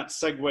that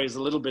segues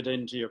a little bit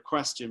into your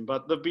question.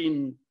 But there've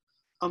been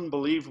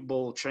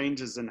unbelievable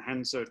changes in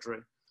hand surgery.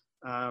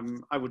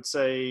 I would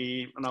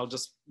say, and I'll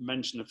just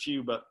mention a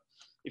few, but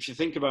if you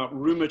think about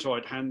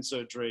rheumatoid hand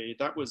surgery,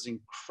 that was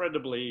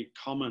incredibly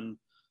common.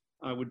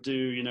 I would do,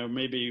 you know,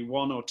 maybe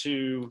 1 or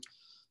 2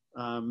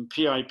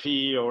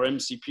 PIP or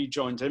MCP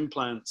joint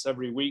implants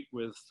every week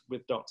with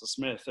Dr.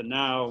 Smith. And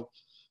now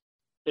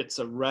it's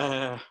a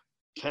rare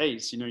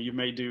case. You know, you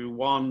may do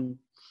 1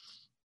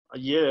 a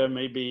year,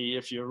 maybe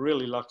if you're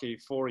really lucky,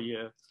 4 a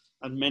year.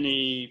 And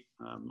many,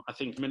 I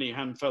think many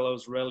hand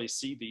fellows rarely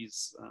see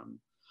these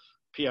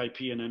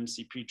PIP and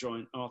MCP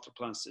joint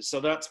arthroplasties. So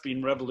that's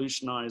been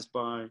revolutionized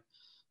by,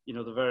 you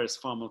know, the various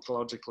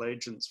pharmacological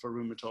agents for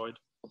rheumatoid.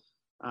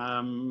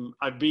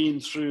 I've been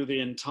through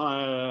the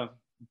entire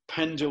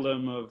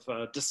pendulum of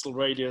distal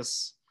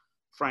radius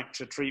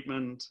fracture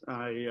treatment.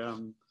 I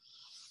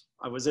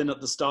was in at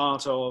the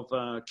start of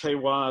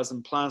K-wires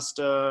and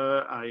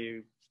plaster.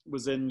 I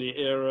was in the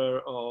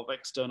era of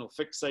external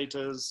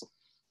fixators.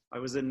 I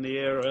was in the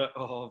era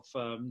of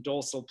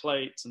dorsal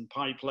plates and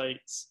pie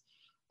plates.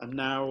 And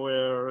now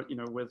we're, you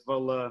know, with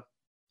volar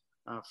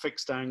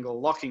fixed angle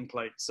locking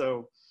plates.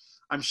 So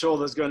I'm sure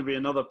there's going to be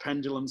another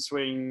pendulum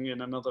swing in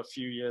another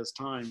few years'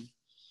 time.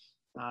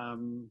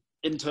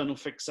 Internal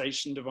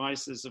fixation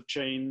devices have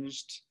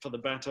changed for the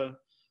better.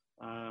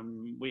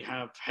 We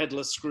have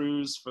headless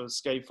screws for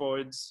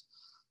scaphoids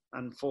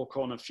and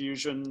 4-corner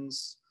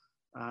fusions.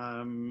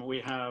 We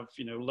have,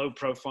 you know, low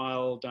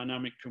profile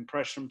dynamic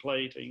compression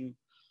plating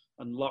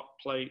and lock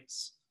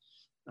plates.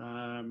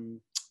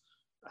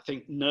 I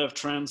think nerve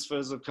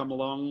transfers have come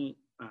along,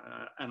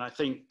 and I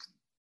think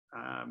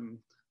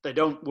they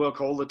don't work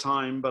all the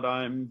time, but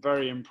I'm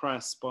very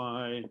impressed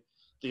by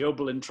the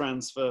Oberlin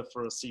transfer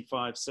for a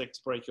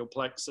C5-6 brachial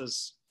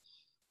plexus.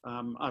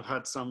 I've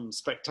had some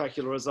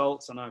spectacular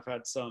results, and I've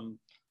had some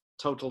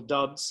total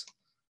duds.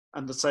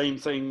 And the same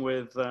thing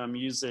with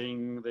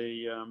using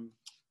the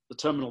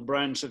terminal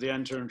branch of the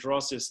anterior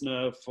interosseous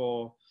nerve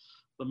for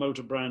the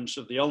motor branch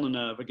of the ulnar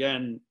nerve.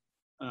 Again,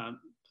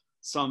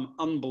 some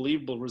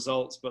unbelievable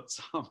results, but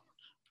some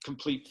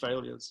complete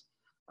failures.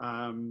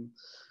 I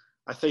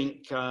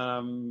think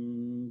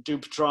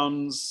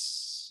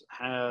Dupotrons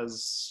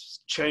has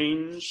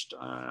changed.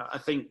 I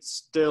think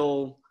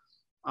still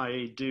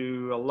I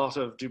do a lot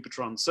of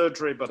Dupotron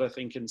surgery, but I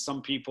think in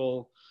some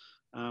people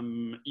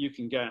you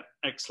can get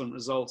excellent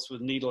results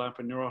with needle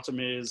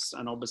aponeurotomies,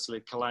 and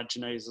obviously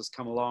collagenase has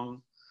come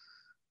along.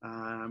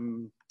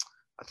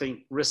 I think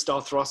wrist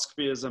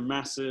arthroscopy is a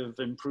massive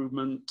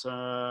improvement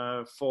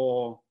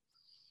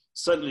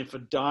certainly for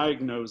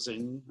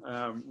diagnosing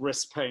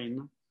wrist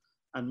pain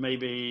and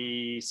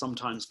maybe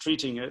sometimes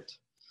treating it.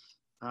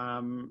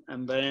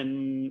 And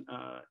then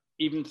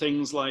even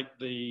things like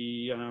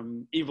the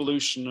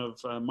evolution of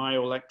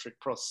myoelectric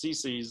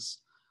prostheses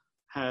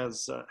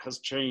has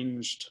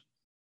changed,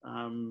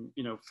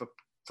 you know,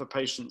 for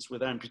patients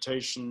with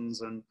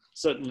amputations and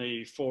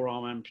certainly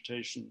forearm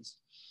amputations.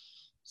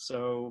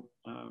 So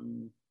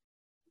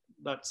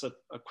that's a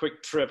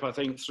quick trip, I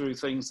think, through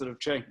things that have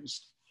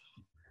changed.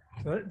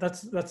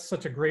 That's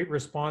such a great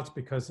response,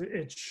 because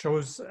it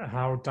shows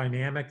how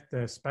dynamic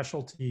the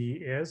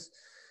specialty is.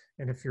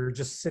 And if you're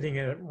just sitting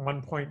at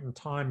one point in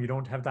time, you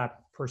don't have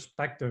that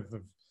perspective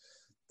of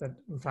that,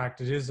 in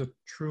fact, it is a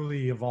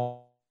truly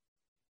evolved.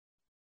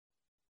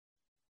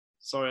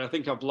 Sorry, I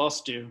think I've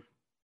lost you.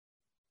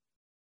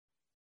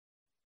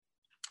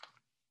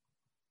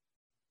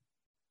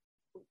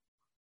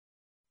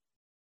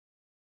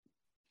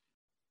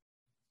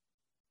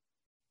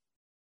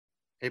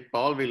 Hey,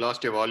 Paul, we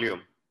lost your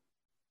volume.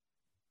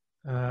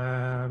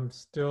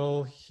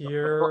 Still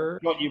here.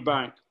 Got you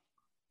back.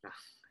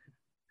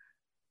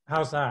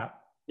 How's that?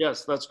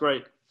 Yes, that's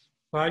great.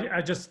 Well,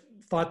 I just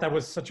thought that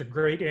was such a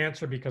great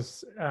answer,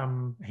 because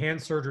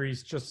hand surgery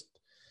is just,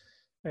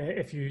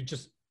 if you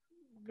just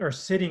are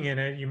sitting in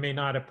it, you may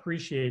not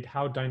appreciate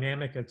how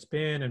dynamic it's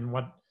been and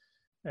what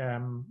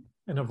an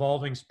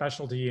evolving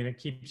specialty, and it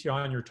keeps you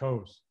on your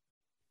toes.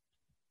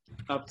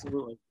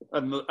 Absolutely.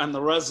 And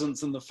the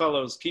residents and the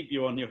fellows keep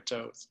you on your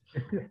toes.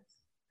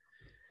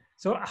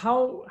 So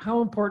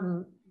how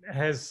important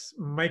has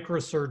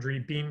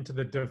microsurgery been to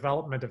the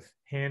development of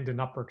hand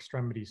and upper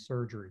extremity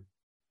surgery?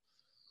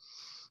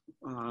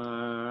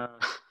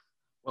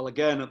 Well,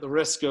 again, at the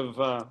risk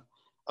of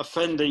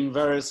offending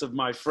various of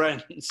my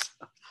friends,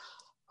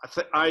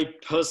 I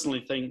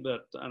personally think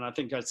that, and I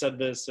think I said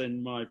this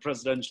in my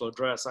presidential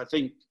address, I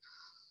think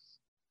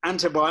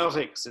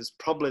antibiotics is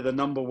probably the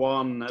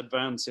 #1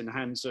 advance in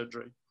hand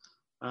surgery.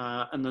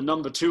 And the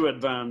 #2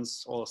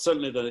 advance, or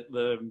certainly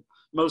the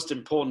most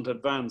important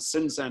advance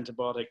since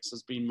antibiotics,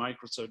 has been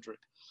microsurgery.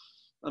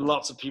 And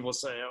lots of people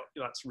say, oh,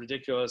 that's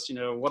ridiculous. You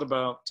know, what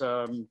about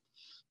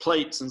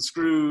plates and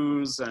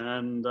screws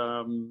and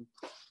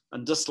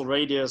distal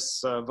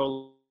radius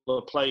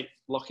volar plate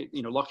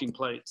locking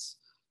plates?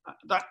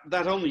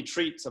 That only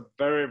treats a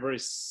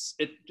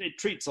it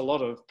treats a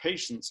lot of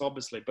patients,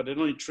 obviously, but it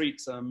only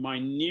treats a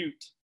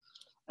minute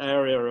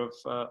area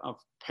of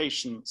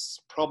patients'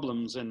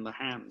 problems in the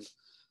hand.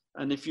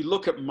 And if you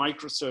look at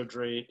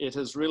microsurgery, it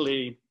has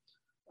really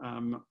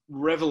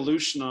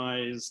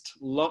revolutionized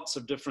lots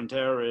of different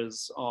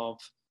areas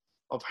of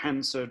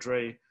hand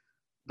surgery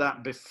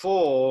that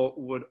before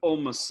would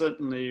almost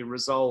certainly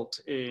result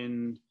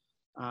in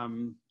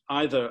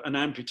either an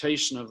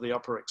amputation of the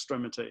upper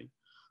extremity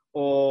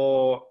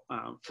or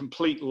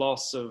complete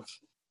loss of,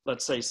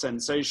 let's say,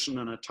 sensation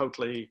and a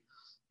totally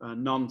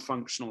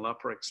non-functional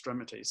upper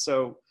extremity.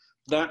 So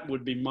that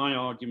would be my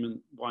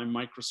argument why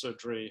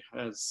microsurgery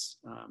is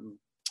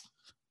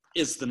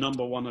the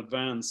 #1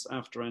 advance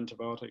after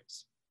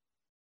antibiotics.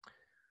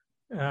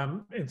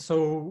 And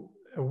so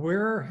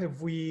where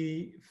have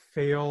we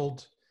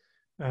failed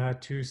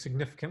to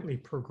significantly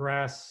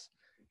progress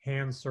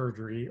hand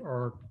surgery,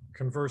 or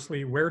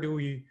conversely, where do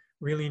we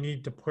really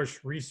need to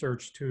push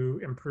research to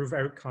improve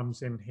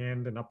outcomes in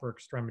hand and upper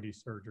extremity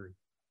surgery?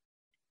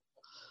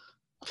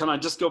 Can I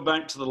just go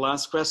back to the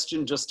last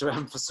question just to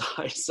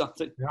emphasize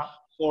something? Yeah.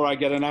 Before I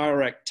get an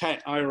irate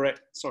text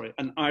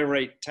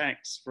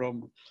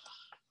from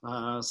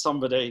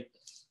somebody.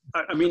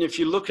 I mean, if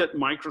you look at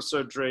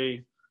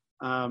microsurgery,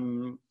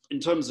 in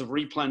terms of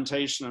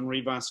replantation and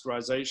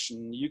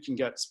revascularization, you can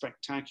get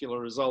spectacular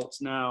results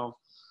now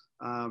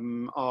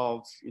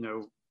of,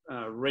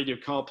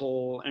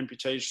 radiocarpal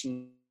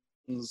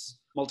amputations,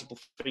 multiple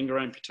finger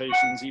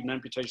amputations, even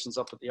amputations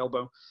up at the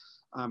elbow,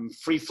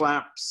 free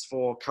flaps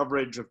for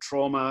coverage of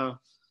trauma,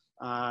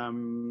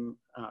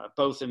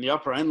 both in the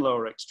upper and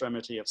lower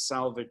extremity of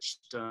salvaged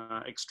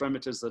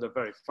extremities that are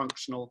very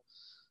functional.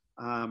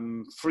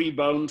 Free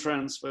bone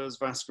transfers,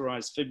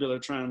 vascularized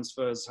fibular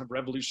transfers have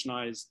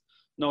revolutionized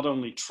not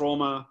only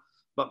trauma,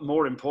 but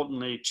more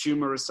importantly,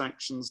 tumor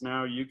resections.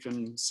 Now you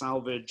can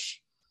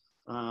salvage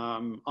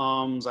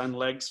arms and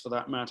legs, for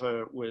that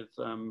matter, with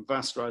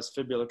vascularized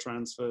fibular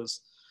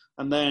transfers.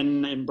 And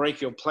then in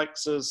brachial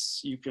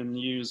plexus, you can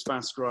use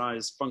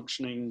vascularized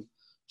functioning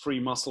free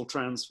muscle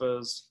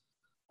transfers.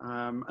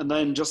 And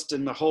then just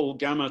in the whole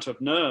gamut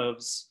of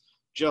nerves,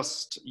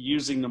 just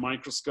using the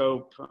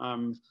microscope,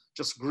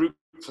 just group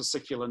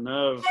fascicular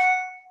nerve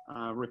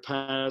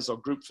repairs or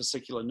group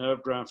fascicular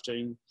nerve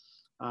grafting.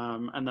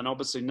 And then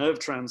obviously nerve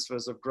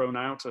transfers have grown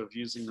out of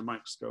using the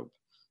microscope.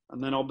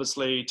 And then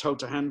obviously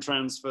toe-to-hand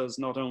transfers,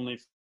 not only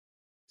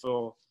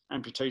for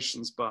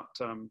amputations, but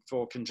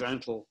for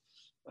congenital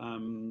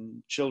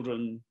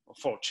children, or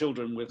for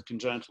children with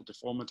congenital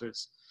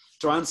deformities.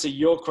 To answer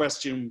your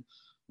question,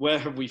 where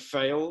have we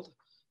failed?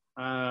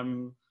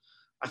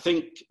 I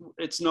think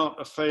it's not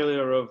a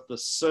failure of the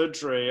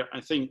surgery.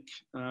 I think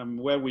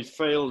where we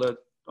failed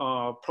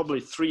are probably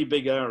 3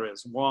 big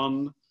areas.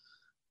 One,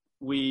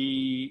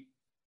 we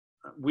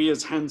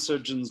as hand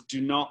surgeons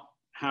do not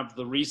have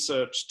the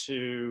research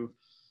to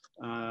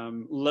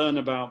learn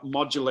about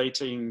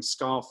modulating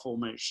scar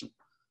formation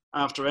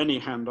after any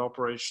hand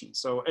operation.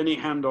 So any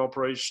hand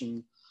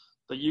operation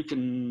that you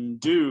can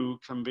do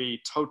can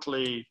be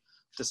totally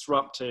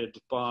disrupted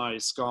by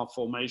scar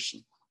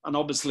formation. And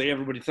obviously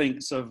everybody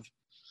thinks of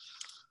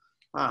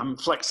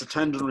flexor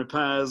tendon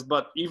repairs,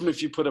 but even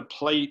if you put a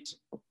plate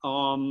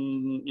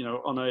on,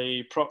 on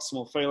a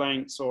proximal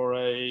phalanx or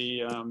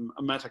a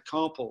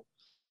metacarpal,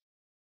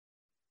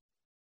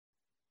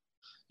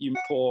 you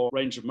poor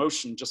range of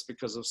motion just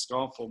because of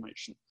scar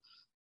formation.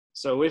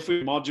 So if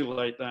we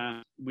modulate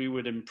that, we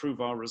would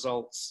improve our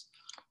results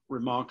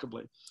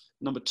remarkably.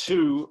 Number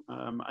two,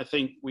 I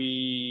think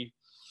we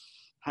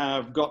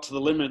have got to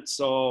the limits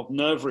of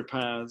nerve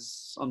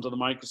repairs under the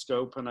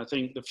microscope, and I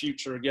think the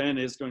future again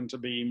is going to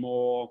be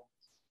more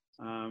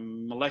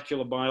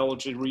molecular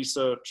biology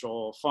research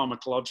or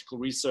pharmacological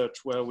research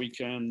where we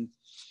can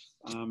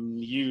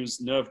use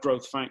nerve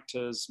growth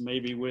factors,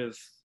 maybe with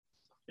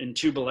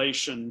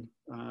intubulation,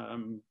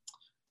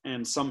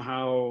 and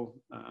somehow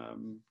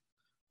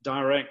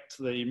direct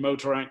the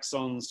motor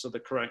axons to the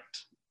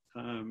correct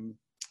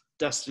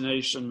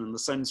destination and the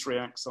sensory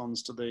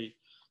axons to the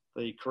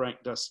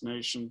correct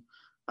destination.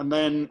 And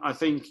then I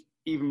think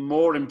even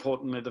more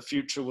importantly, the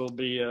future will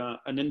be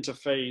an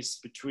interface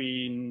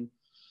between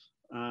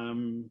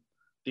the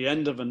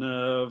end of a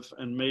nerve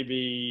and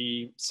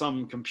maybe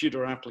some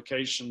computer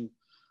application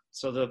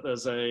so that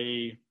there's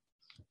an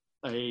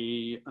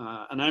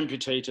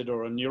amputated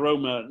or a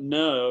neuroma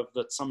nerve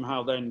that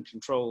somehow then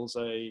controls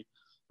a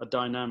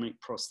dynamic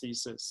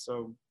prosthesis.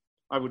 So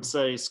I would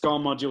say scar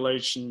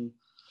modulation,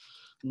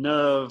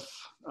 nerve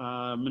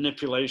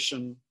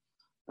manipulation,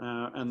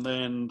 and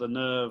then the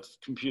nerve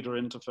computer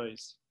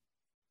interface.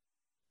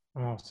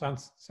 Oh,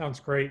 sounds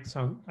great.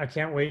 I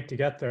can't wait to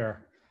get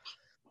there.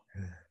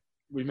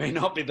 We may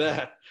not be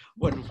there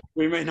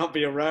we may not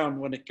be around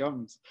when it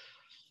comes.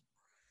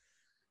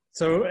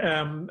 So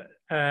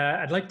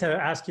I'd like to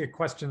ask you a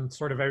question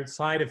sort of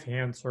outside of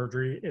hand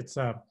surgery. It's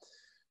a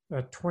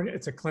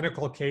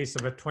clinical case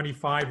of a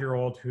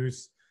 25-year-old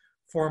who's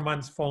 4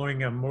 months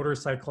following a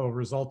motorcycle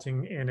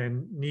resulting in a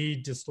knee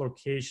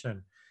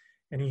dislocation.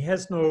 And he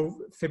has no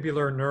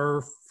fibular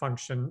nerve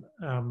function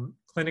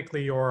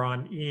clinically or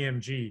on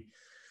EMG.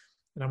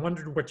 And I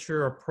wondered what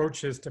your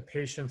approach is to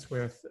patients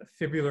with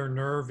fibular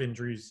nerve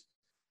injuries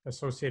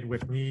associated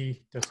with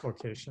knee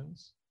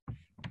dislocations.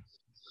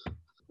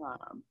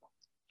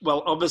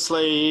 Well,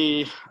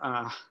 obviously,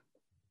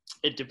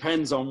 it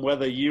depends on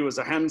whether you as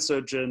a hand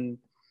surgeon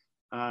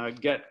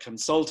get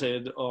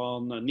consulted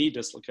on a knee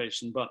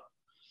dislocation, but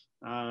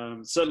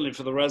certainly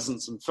for the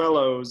residents and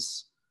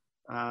fellows,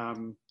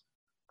 the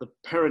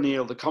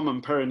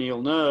common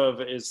peroneal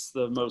nerve is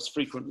the most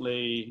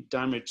frequently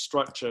damaged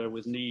structure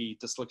with knee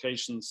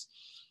dislocations.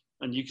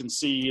 And you can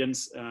see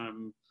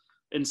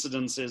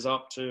incidences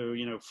up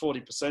to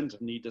 40%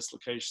 of knee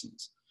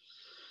dislocations.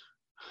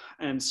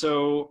 And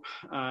so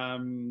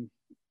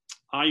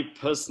I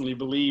personally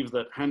believe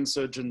that hand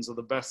surgeons are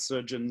the best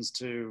surgeons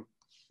to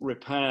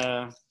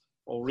repair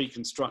or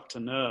reconstruct a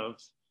nerve.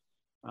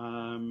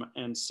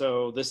 And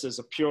so this is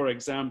a pure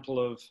example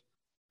of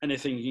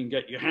anything you can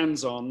get your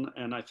hands on,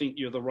 and I think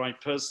you're the right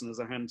person as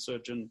a hand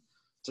surgeon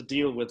to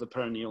deal with the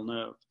peroneal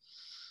nerve.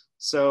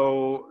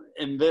 So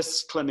in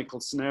this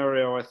clinical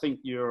scenario, I think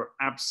you're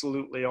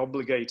absolutely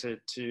obligated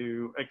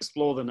to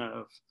explore the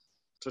nerve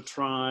to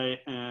try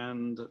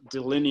and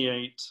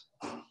delineate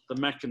the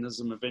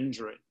mechanism of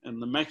injury.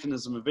 And the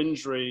mechanism of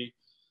injury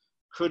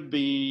could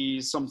be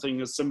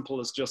something as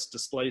simple as just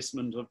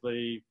displacement of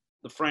the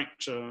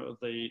fracture of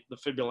the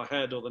fibular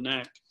head or the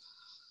neck.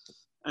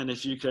 And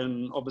if you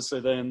can, obviously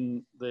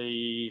then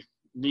the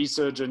knee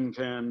surgeon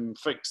can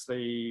fix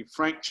the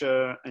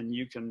fracture and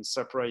you can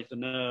separate the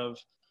nerve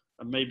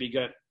and maybe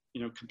get,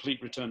 complete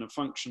return of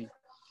function.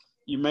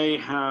 You may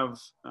have,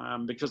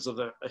 because of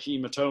a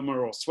hematoma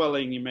or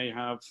swelling, you may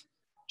have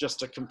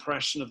just a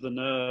compression of the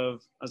nerve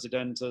as it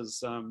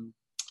enters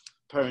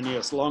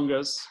peroneus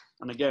longus.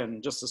 And again,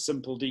 just a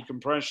simple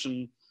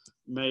decompression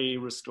may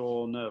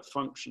restore nerve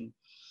function.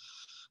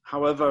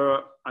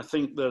 However, I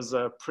think there's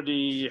a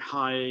pretty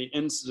high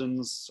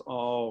incidence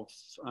of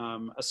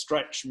a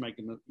stretch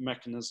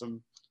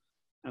mechanism,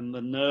 and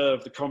the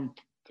nerve, the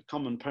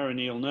common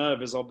peroneal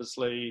nerve, is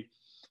obviously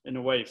in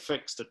a way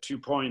fixed at 2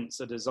 points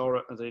at its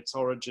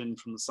origin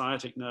from the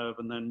sciatic nerve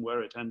and then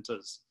where it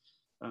enters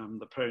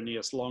the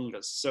peroneus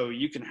longus. So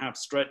you can have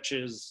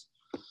stretches,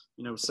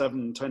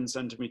 7-10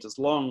 centimeters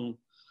long,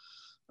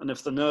 and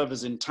if the nerve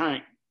is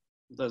intact,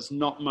 there's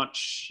not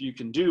much you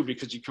can do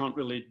because you can't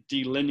really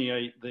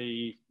delineate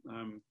the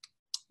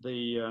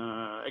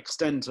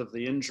extent of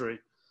the injury.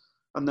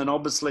 And then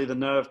obviously the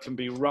nerve can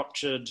be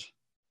ruptured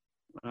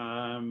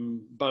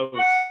both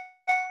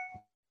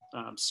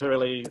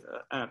serially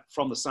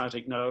from the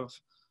sciatic nerve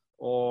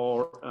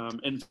or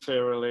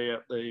inferiorly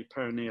at the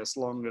peroneus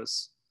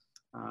longus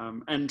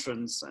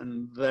entrance.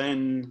 And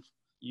then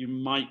you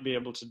might be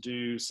able to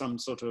do some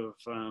sort of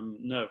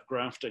nerve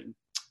grafting.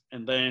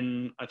 And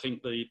then I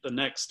think the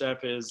next step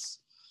is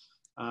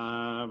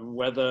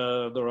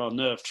whether there are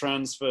nerve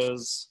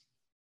transfers,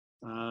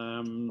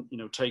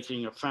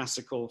 taking a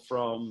fascicle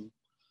from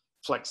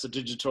flexor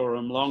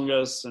digitorum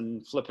longus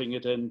and flipping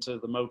it into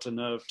the motor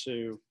nerve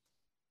to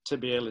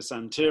tibialis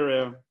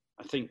anterior.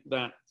 I think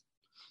that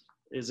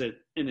is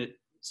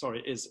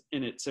is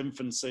in its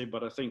infancy,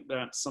 but I think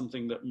that's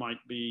something that might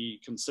be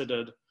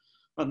considered.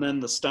 And then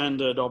the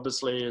standard,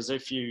 obviously, is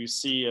if you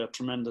see a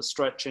tremendous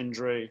stretch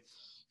injury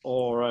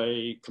or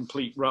a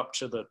complete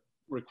rupture that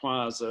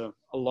requires a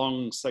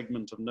long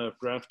segment of nerve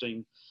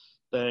grafting,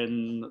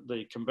 then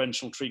the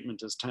conventional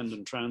treatment is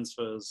tendon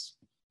transfers,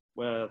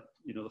 where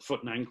the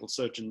foot and ankle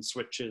surgeon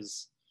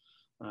switches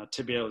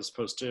tibialis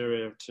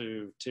posterior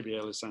to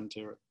tibialis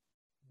anterior.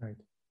 Right.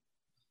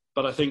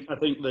 But I think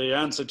the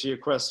answer to your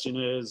question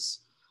is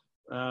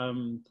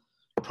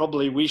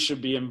probably we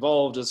should be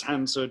involved as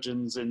hand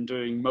surgeons in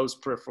doing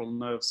most peripheral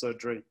nerve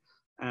surgery.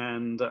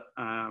 And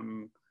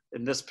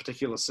in this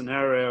particular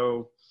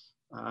scenario,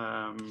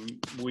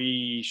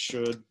 we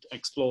should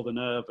explore the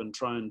nerve and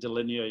try and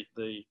delineate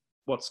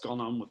what's gone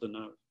on with the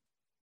nerve.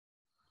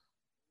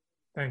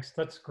 Thanks,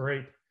 that's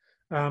great.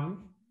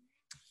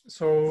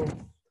 So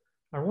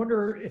I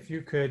wonder if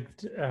you could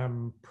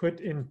put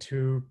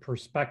into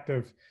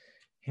perspective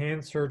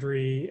hand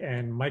surgery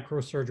and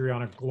microsurgery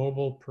on a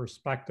global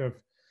perspective.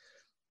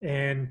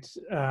 And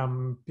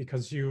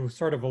because you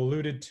sort of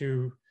alluded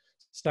to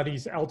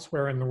studies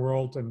elsewhere in the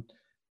world and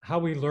how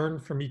we learn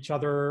from each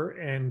other,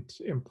 and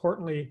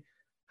importantly,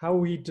 how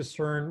we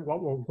discern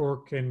what will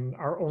work in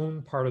our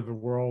own part of the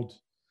world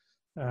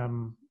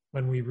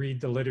when we read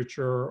the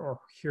literature or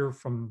hear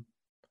from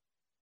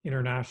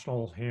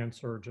international hand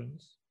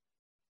surgeons.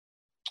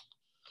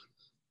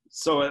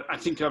 So I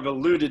think I've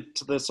alluded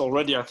to this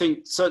already. I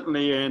think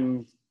certainly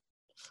in,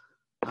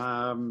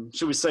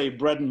 should we say,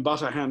 bread and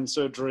butter hand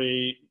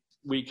surgery,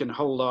 we can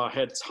hold our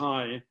heads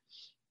high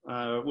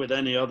with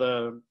any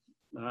other,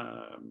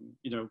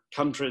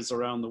 countries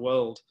around the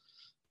world.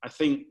 I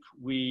think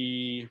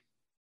and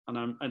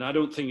I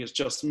don't think it's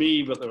just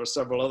me, but there are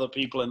several other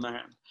people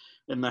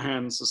in the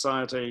hand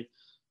society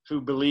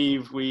who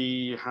believe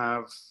we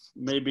have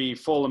maybe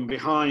fallen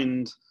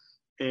behind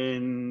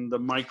in the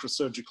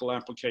microsurgical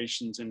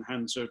applications in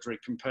hand surgery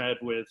compared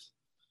with,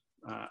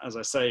 as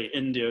I say,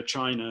 India,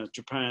 China,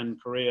 Japan,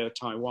 Korea,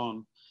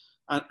 Taiwan.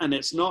 And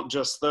it's not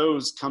just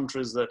those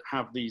countries that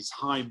have these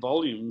high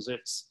volumes.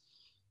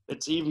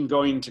 It's even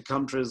going to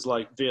countries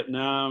like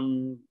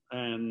Vietnam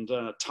and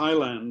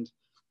Thailand,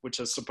 which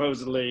are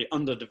supposedly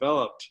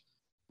underdeveloped,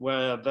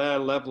 where their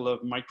level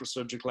of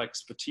microsurgical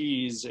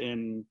expertise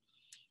in,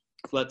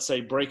 let's say,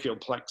 brachial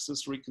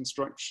plexus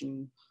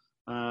reconstruction,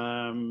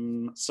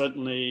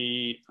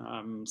 certainly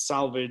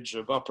salvage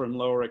of upper and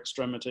lower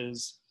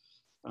extremities,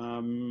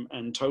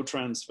 and toe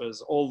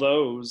transfers, all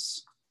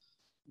those,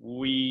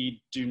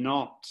 we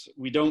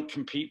don't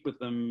compete with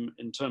them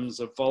in terms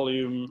of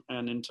volume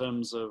and in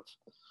terms of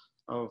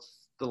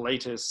the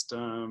latest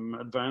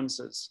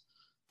advances.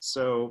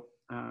 So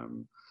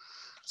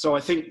I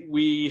think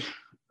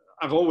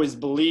I've always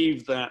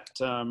believed that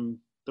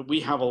we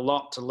have a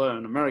lot to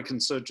learn. American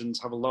surgeons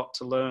have a lot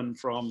to learn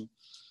from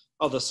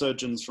other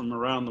surgeons from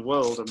around the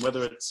world, and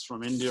whether it's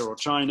from India or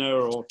China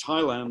or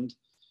Thailand,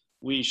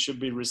 we should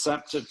be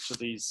receptive to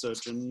these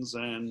surgeons.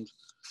 And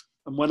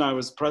when I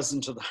was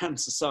president of the Hand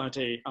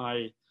Society,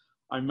 I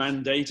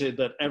mandated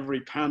that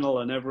every panel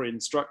and every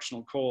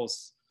instructional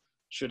course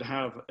should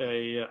have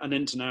an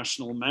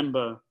international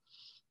member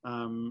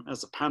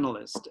as a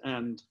panelist.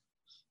 And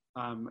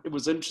it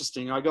was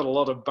interesting. I got a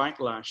lot of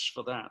backlash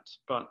for that,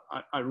 but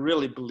I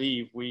really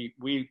believe we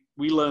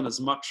learn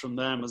as much from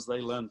them as they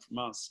learn from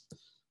us.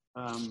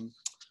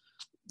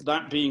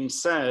 That being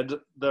said,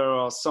 there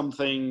are some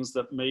things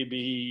that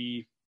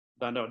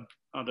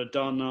are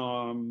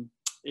done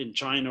in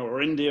China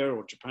or India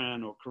or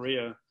Japan or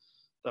Korea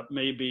that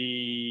may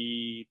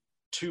be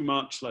too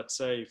much, let's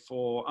say,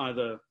 for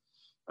either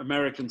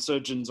American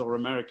surgeons or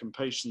American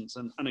patients.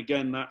 And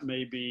again, that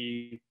may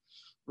be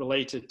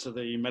related to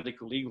the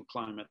medical legal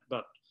climate.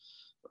 But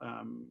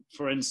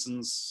for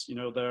instance,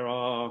 there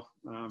are,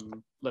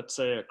 let's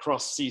say, a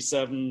cross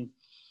C7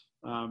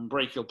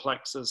 brachial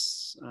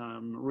plexus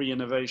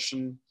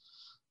re-innovation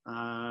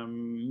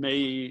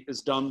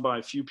is done by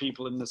a few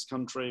people in this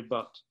country,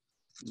 but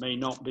may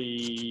not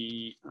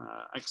be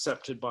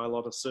accepted by a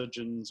lot of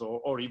surgeons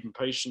or even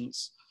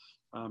patients.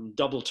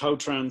 Double toe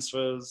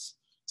transfers,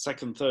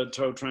 second, third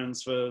toe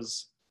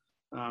transfers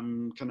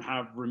can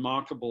have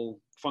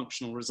remarkable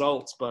functional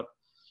results, but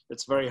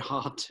it's very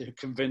hard to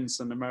convince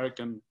an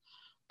American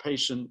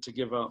patient to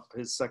give up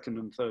his second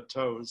and third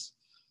toes.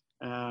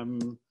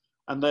 And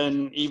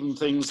then even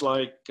things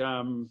like,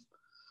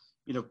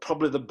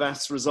 probably the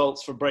best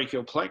results for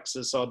brachial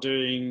plexus are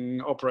doing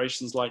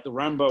operations like the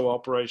Rambo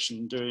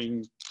operation,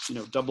 doing,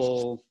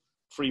 double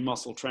free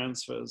muscle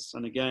transfers.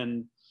 And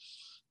again,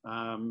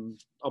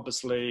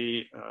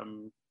 obviously,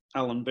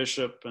 Alan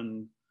Bishop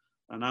and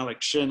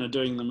Alex Shin are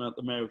doing them at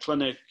the Mayo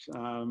Clinic.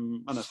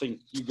 And I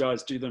think you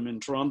guys do them in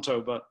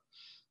Toronto, but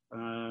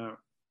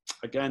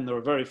again, there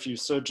are very few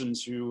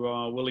surgeons who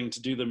are willing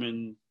to do them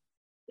in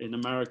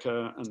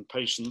America, and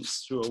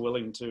patients who are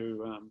willing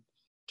to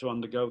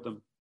undergo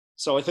them.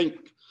 So I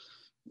think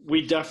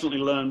we definitely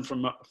learn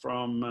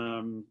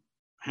from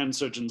hand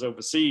surgeons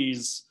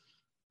overseas.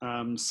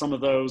 Some of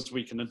those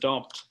we can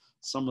adopt.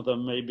 Some of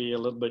them may be a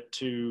little bit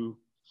too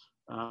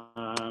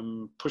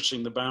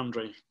pushing the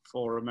boundary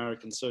for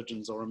American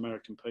surgeons or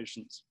American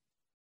patients.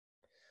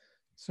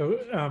 So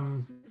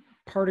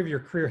part of your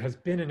career has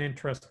been an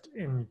interest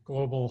in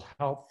global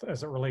health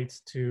as it relates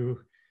to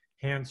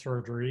hand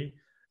surgery.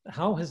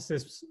 How has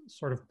this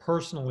sort of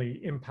personally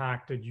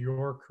impacted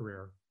your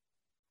career?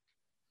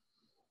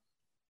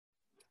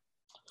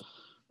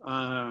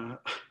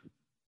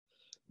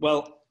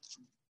 Well,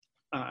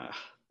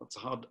 that's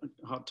hard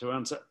to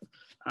answer.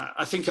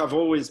 I think I've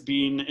always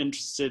been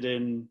interested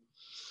in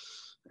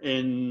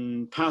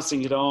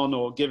passing it on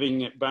or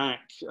giving it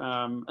back,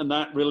 and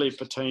that really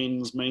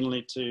pertains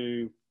mainly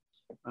to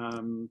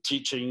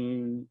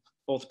teaching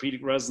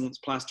orthopedic residents,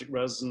 plastic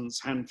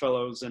residents, hand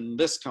fellows in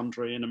this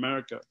country, in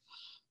America.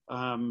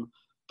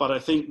 But I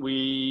think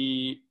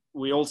we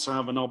also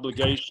have an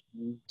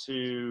obligation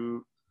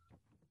to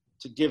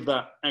give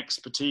that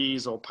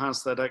expertise or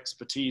pass that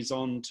expertise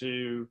on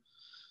to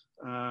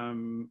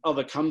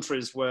other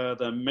countries where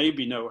there may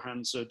be no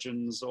hand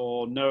surgeons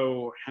or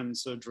no hand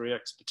surgery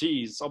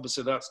expertise.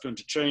 Obviously, that's going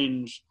to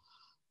change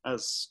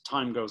as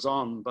time goes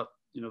on, but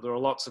there are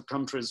lots of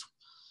countries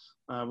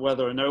where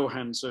there are no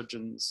hand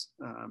surgeons.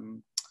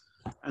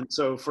 And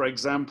so, for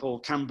example,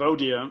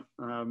 Cambodia,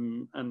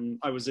 and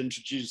I was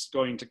introduced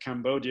going to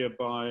Cambodia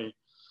by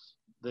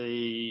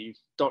the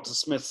Dr.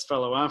 Smith's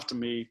fellow after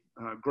me,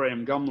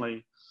 Graham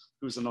Gumley,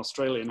 who's an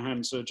Australian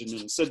hand surgeon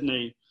in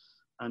Sydney,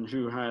 and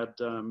who had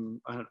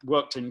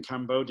worked in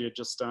Cambodia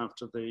just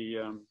after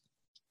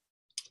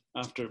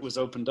after it was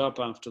opened up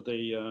after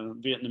the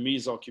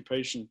Vietnamese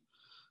occupation.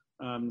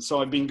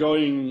 So I've been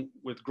going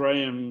with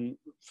Graham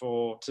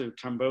to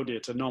Cambodia,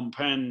 to Phnom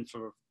Penh,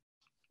 for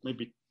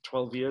maybe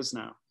 12 years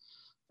now.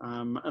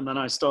 And then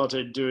I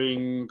started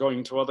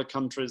going to other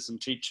countries and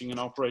teaching and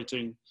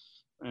operating.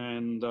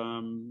 And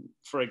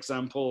for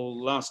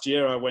example, last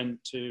year I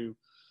went to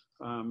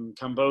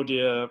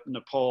Cambodia,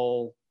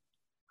 Nepal,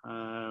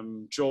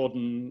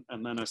 Jordan,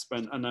 and then I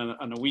spent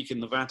a week in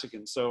the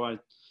Vatican. So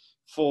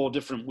 4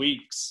 different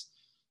weeks,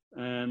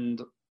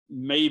 and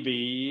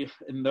maybe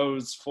in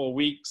those 4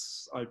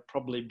 weeks I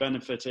probably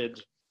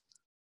benefited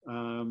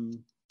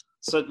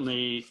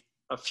certainly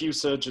a few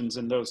surgeons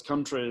in those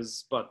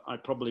countries, but I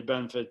probably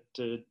benefited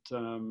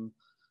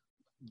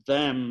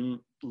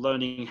them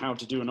learning how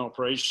to do an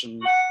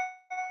operation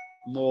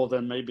more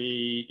than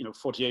maybe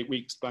 48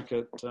 weeks back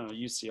at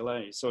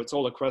UCLA. So it's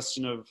all a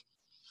question of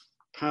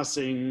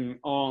passing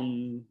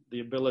on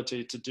the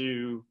ability to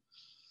do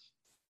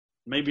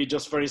maybe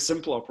just very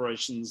simple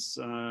operations.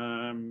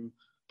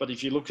 But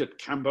if you look at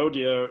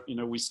Cambodia,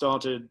 we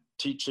started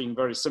teaching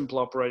very simple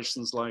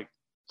operations like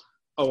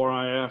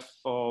ORIF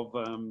of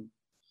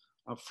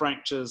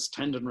fractures,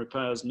 tendon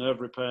repairs,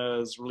 nerve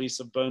repairs, release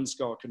of burn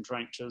scar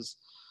contractures.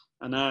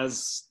 And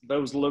as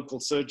those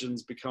local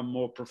surgeons become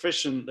more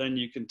proficient, then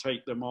you can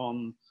take them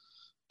on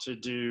to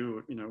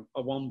do,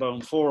 a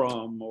 1-bone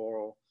forearm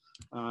or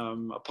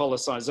a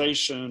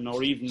policization,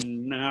 or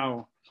even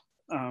now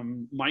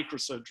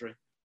microsurgery.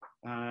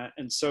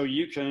 And so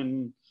you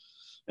can,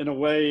 in a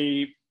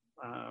way,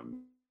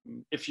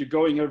 if you're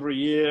going every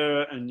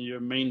year and you're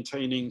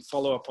maintaining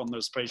follow-up on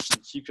those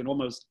patients, you can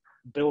almost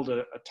build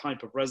a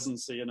type of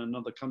residency in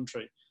another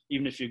country,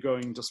 even if you're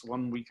going just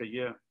 1 week a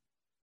year.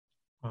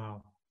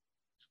 Wow,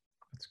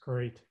 that's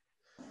great.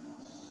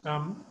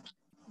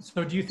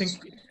 So do you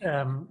think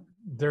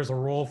there's a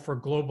role for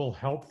global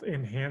health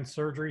in hand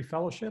surgery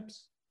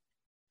fellowships?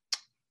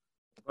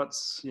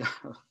 That's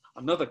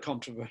another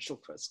controversial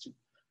question.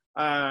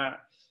 I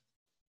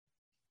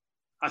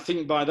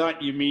think by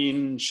that you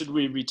mean, should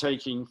we be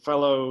taking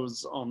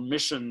fellows on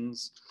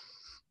missions?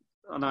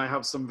 And I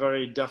have some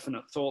very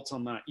definite thoughts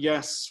on that.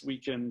 Yes, we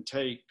can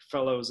take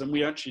fellows, and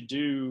we actually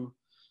do.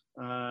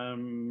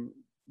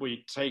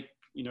 We take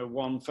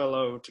 1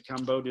 fellow to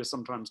Cambodia,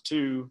 sometimes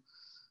 2.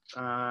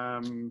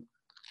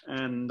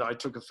 And I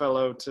took a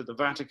fellow to the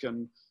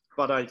Vatican,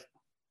 but I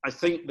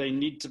think they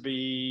need to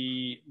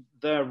be,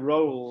 their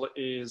role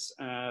is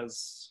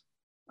as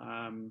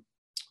an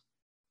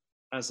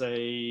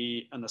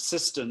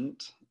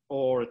assistant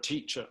or a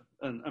teacher,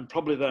 and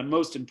probably their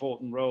most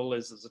important role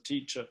is as a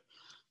teacher,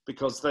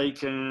 because they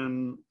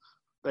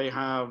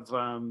have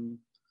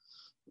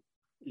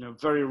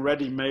very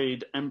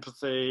ready-made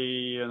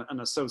empathy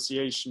and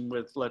association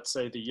with, let's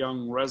say, the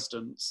young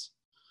residents,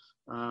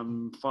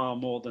 far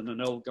more than an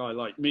old guy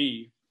like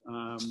me.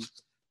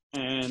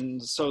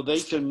 And so they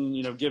can,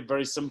 give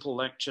very simple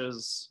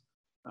lectures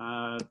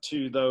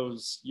to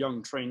those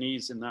young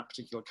trainees in that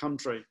particular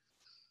country.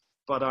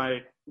 But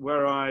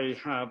where I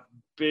have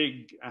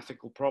big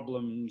ethical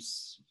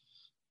problems,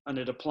 and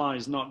it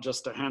applies not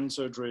just to hand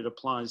surgery, it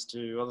applies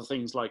to other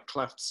things like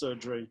cleft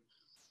surgery.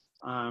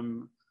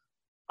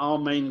 Our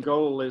main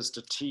goal is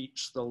to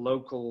teach the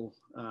local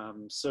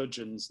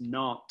surgeons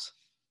not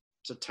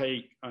to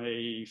take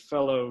a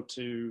fellow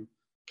to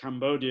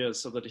Cambodia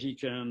so that he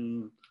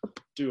can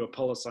do a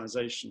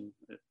policization,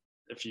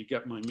 if you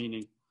get my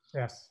meaning.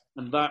 Yes.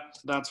 And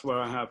that's where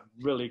I have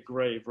really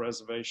grave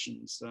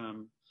reservations.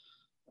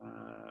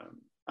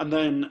 And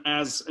then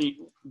as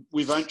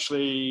we've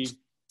actually,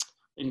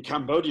 in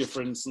Cambodia,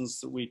 for instance,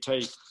 that we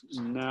take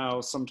now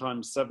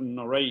sometimes 7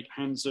 or 8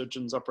 hand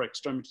surgeons, upper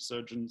extremity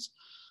surgeons,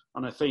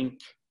 and I think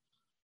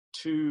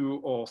 2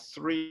 or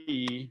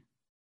 3,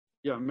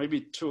 yeah,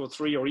 maybe 2 or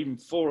 3 or even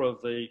 4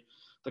 of the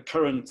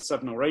current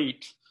 7 or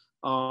 8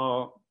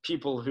 are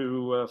people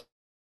who are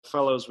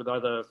fellows with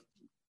either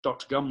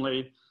Dr.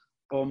 Gumley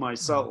or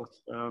myself.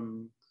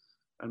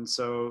 And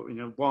so, you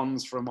know,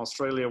 one's from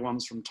Australia,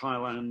 one's from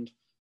Thailand.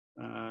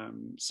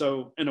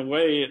 So in a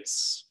way,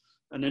 it's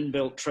an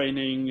inbuilt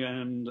training,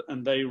 and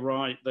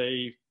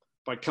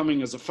by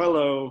coming as a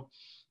fellow,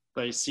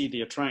 they see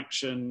the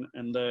attraction,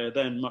 and they're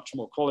then much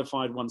more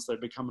qualified once they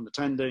become an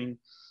attending,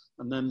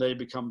 and then they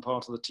become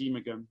part of the team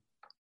again.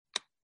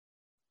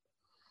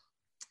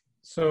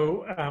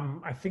 So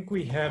I think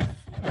we have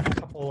a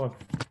couple of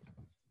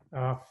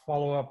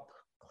follow-up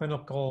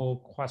clinical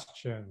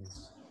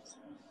questions.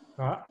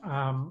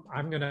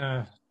 I'm going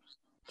to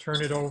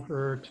turn it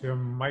over to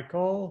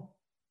Michael.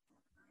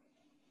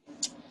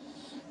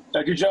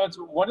 Dr. Jones,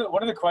 one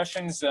of the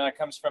questions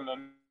comes from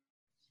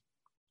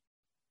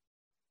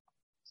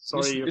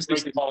sorry, this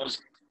basically follows.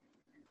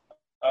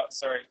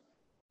 Sorry.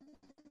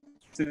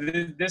 So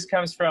this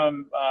comes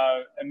from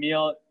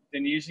Emil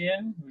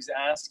Denisian, who's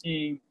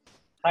asking,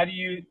 how do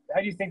you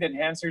think that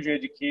hand surgery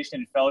education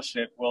and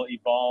fellowship will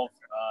evolve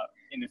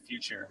in the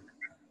future?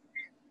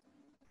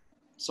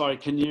 Sorry,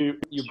 you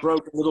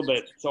broke a little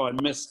bit, so I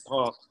missed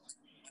part.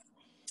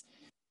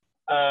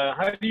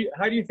 How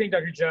do you think,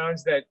 Dr.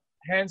 Jones, that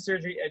hand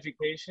surgery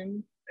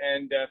education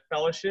and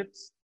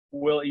fellowships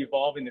will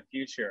evolve in the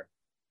future?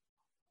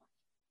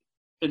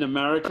 In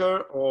America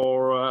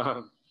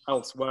or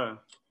elsewhere?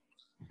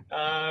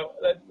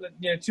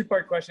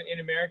 Two-part question: in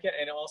America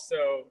and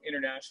also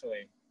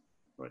internationally.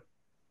 Right.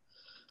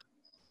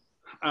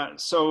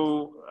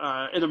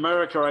 In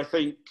America, I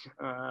think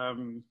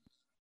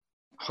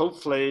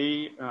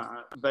hopefully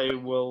they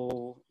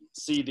will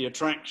see the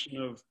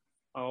attraction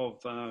of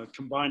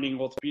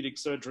combining orthopedic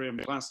surgery and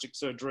plastic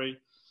surgery,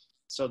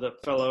 so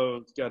that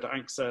fellows get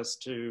access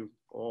to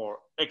or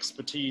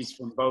expertise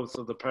from both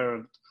of the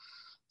parent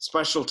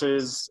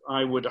specialties.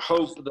 I would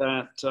hope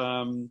that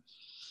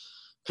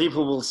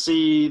people will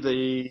see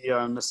the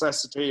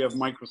necessity of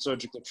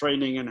microsurgical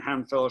training and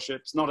hand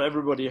fellowships. Not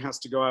everybody has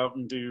to go out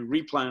and do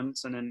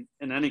replants, and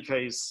in any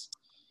case,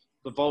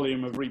 the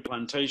volume of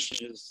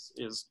replantation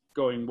is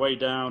going way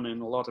down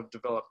in a lot of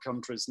developed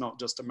countries, not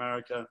just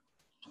America,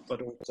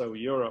 but also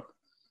Europe.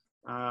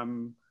 I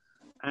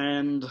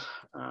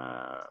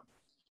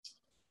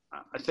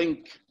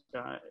think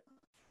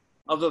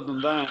other than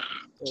that,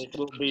 it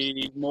will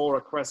be more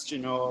a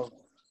question of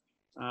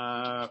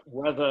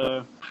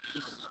whether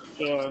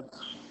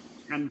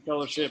hand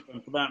fellowship,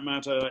 and for that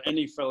matter,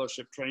 any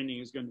fellowship training,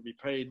 is going to be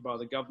paid by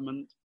the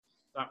government.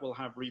 That will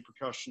have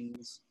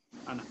repercussions,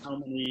 and how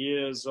many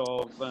years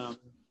of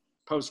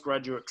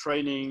postgraduate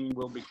training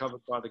will be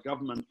covered by the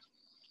government.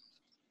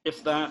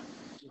 If that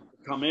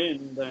come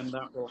in, then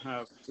that will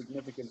have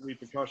significant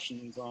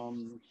repercussions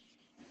on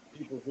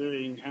people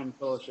doing hand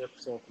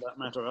fellowships, or for that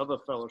matter, other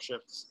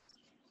fellowships.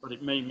 But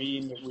it may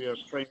mean that we are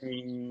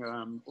training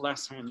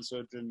less hand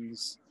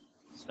surgeons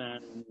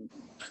than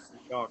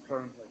we are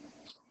currently.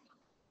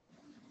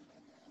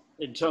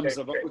 In terms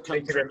of other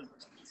countries,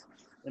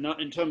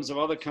 in terms of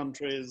other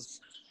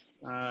countries,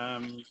 there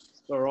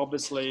are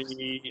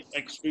obviously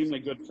extremely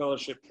good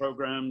fellowship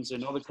programs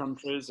in other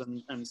countries,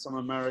 and some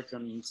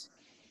Americans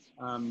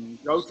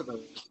go to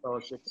those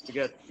fellowships to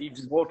get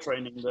even more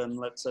training than,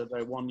 let's say,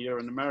 their 1 year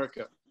in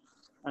America.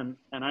 And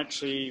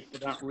actually, for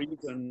that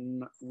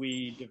reason,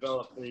 we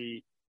developed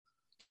the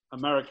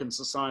American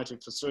Society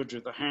for Surgery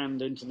of the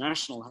Hand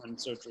International Hand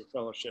Surgery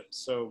Fellowship.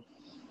 So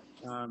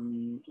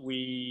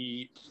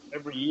every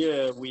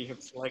year we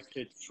have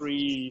selected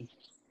 3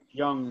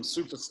 young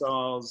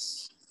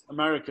superstars,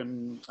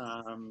 American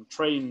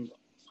trained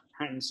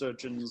hand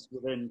surgeons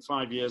within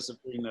 5 years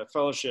of doing their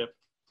fellowship.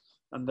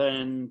 And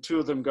then 2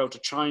 of them go to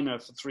China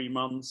for 3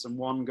 months, and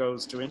 1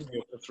 goes to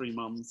India for 3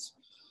 months.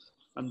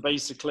 And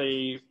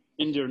basically,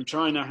 India and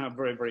China have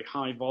very, very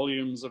high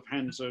volumes of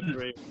hand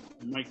surgery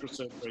and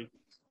microsurgery.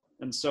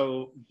 And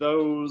so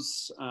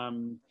those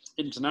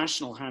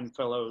international hand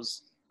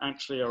fellows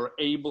actually are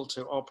able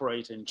to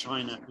operate in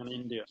China and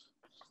India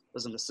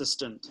as an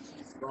assistant,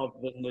 rather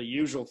than the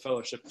usual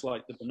fellowships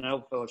like the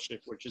Bunnell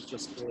Fellowship, which is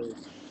just for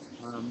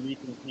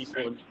meeting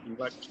people and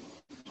lecturing.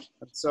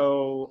 And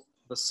so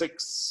the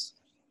 6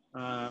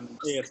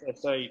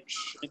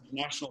 ASSH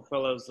international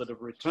fellows that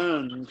have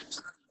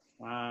returned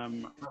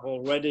have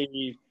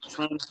already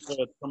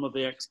transferred some of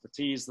the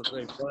expertise that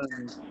they've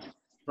learned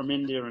from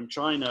India and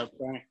China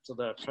back to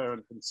their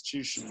parent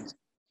institutions.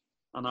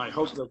 And I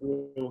hope that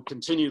we'll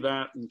continue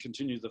that and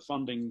continue the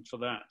funding for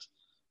that,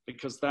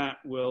 because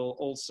that will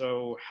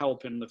also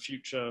help in the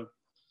future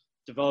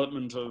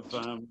development of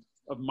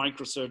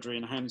microsurgery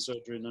and hand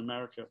surgery in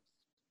America.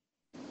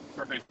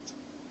 Perfect.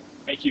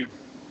 Thank you.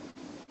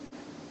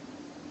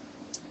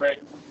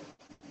 Great.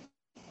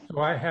 So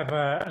I have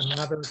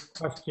another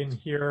question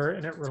here,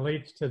 and it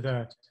relates to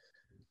the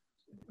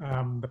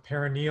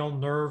perineal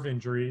nerve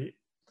injury.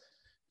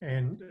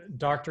 And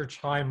Dr.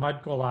 Chai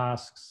Mudgal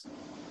asks,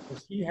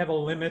 does he have a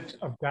limit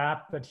of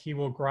gap that he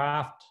will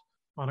graft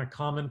on a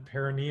common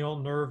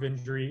peroneal nerve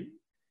injury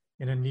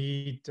in a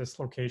knee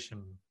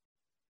dislocation?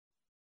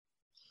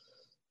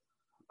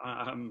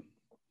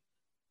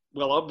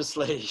 Well,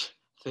 obviously,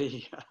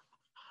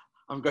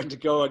 I'm going to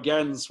go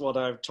against what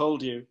I've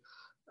told you.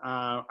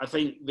 I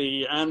think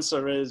the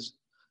answer is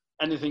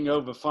anything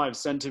over 5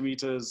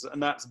 centimeters,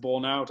 and that's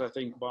borne out, I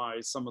think,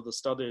 by some of the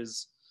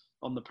studies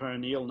on the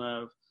peroneal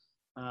nerve.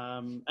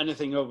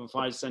 Anything over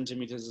 5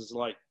 centimeters is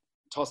like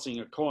tossing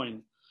a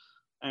coin.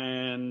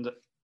 And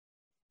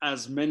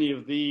as many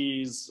of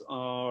these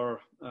are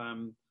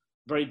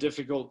very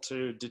difficult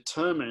to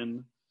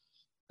determine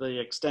the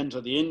extent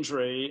of the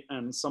injury,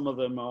 and some of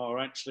them are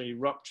actually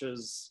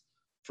ruptures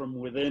from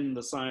within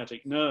the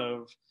sciatic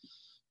nerve,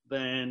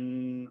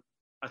 then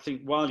I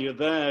think while you're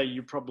there,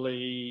 you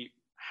probably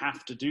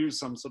have to do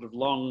some sort of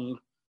long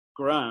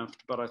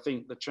graft, but I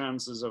think the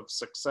chances of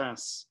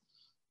success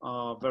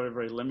are very,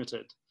 very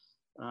limited.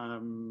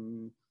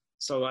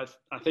 So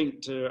I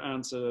think to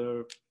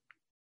answer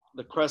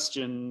the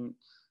question,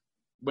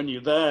 when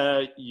you're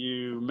there,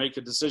 you make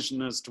a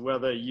decision as to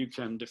whether you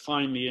can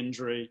define the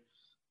injury.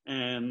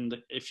 And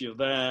if you're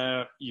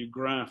there, you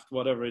graft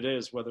whatever it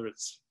is, whether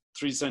it's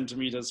 3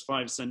 centimeters,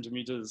 5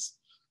 centimeters,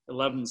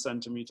 11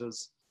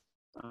 centimeters.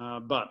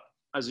 But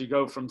as you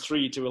go from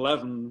 3 to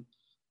 11,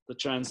 the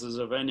chances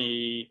of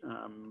any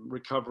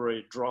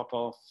recovery drop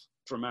off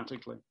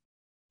dramatically.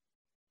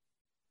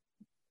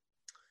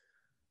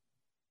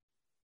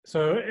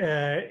 So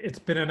it's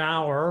been an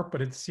hour,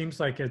 but it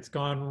seems like it's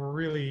gone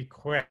really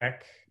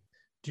quick.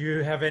 Do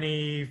you have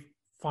any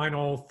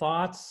final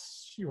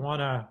thoughts you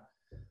want to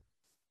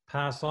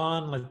pass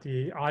on, let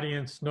the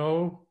audience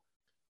know?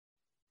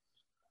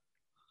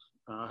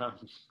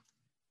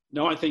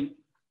 No, I think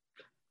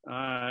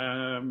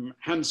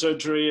hand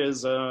surgery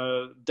is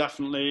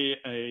definitely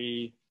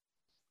a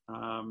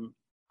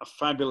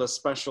fabulous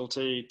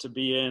specialty to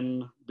be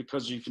in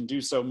because you can do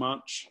so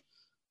much.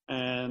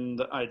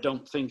 And I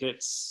don't think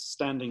it's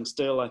standing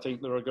still. I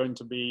think there are going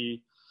to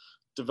be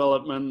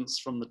developments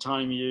from the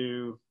time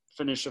you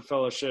finish a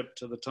fellowship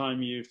to the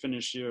time you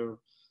finish your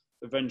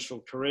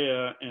eventual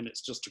career. And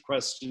it's just a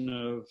question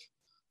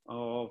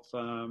of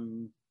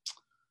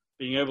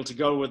being able to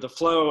go with the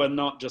flow and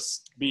not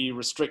just be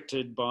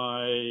restricted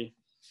by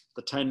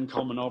the 10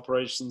 common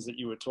operations that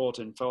you were taught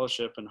in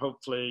fellowship. And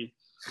hopefully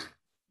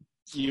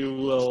you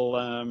will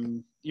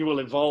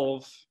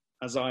evolve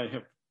as I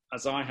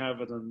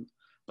have it, and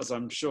as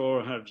I'm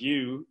sure have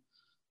you.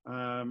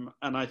 And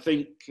I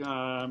think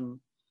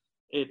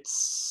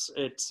it's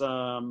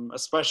a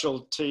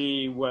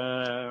specialty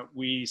where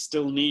we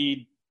still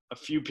need a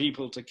few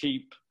people to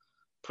keep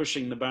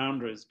pushing the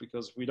boundaries,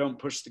 because if we don't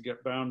push the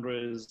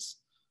boundaries,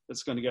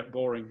 it's going to get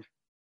boring.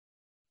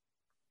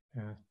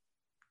 Yeah,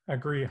 I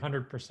agree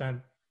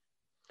 100%.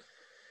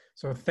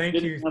 So thank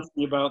you. Didn't ask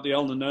me about the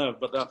ulnar nerve,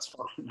 but that's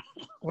fine.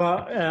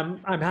 Well,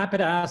 I'm happy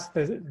to ask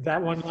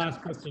that one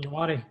last question. You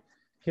want to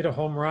hit a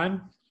home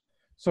run?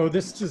 So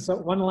this is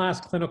one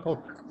last clinical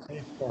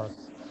case for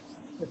us.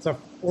 It's a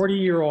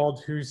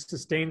 40-year-old who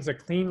sustains a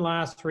clean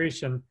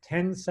laceration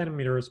 10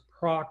 centimeters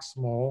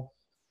proximal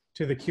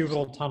to the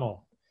cubital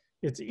tunnel.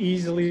 It's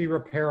easily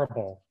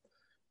repairable.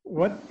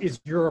 What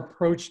is your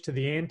approach to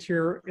the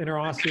anterior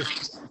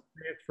interosseous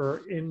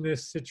transfer in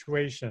this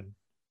situation?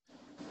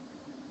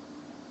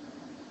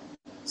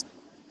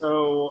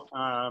 So,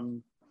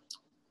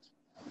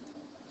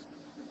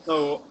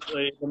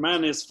 the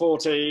man is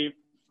 40,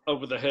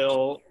 over the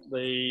hill.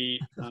 The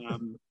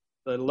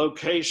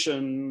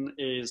location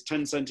is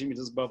 10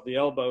 centimeters above the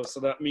elbow. So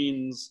that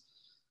means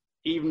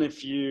even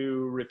if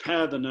you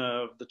repair the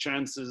nerve, the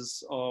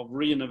chances of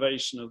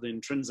reinnervation of the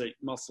intrinsic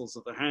muscles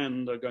of the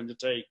hand are going to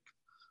take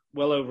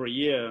well over a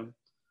year.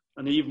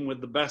 And even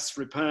with the best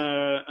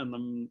repair and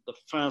the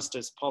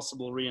fastest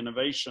possible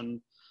reinnervation,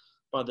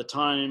 by the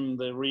time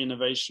the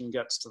reinnervation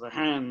gets to the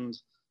hand,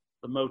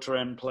 the motor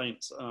end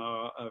plates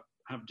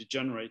have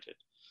degenerated.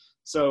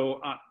 So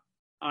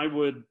I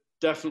would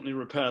definitely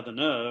repair the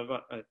nerve.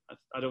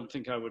 I don't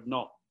think I would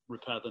not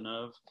repair the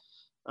nerve.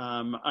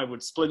 I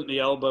would splint the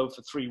elbow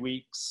for 3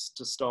 weeks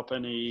to stop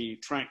any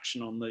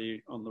traction on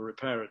the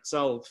repair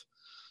itself.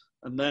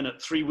 And then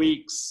at 3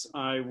 weeks,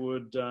 I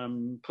would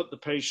put the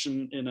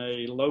patient in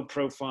a low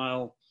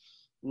profile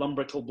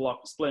lumbrical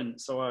block splint.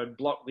 So I'd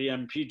block the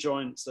MP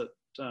joints at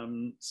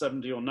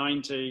 70 or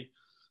 90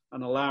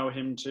 and allow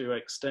him to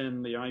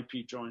extend the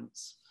IP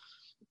joints.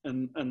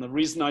 And the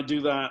reason I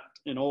do that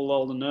in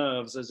all the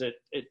nerves is it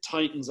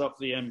tightens up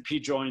the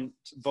MP joint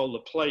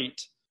volar plate,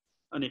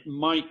 and it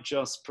might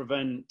just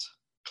prevent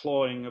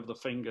clawing of the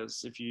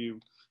fingers if you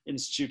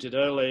institute it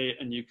early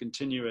and you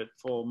continue it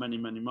for many,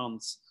 many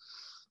months.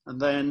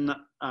 And then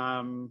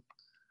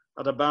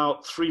at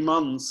about 3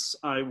 months,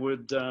 I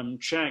would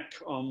check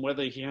on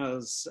whether he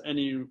has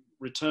any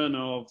return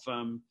of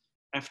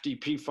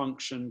FDP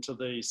function to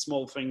the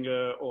small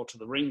finger or to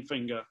the ring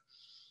finger.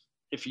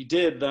 If he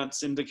did,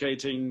 that's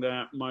indicating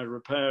that my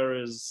repair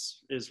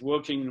is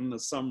working and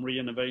there's some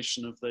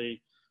reinnervation of the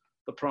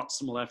the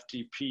proximal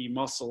FTP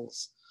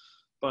muscles.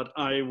 But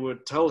I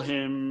would tell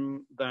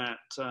him that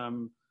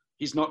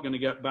he's not going to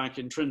get back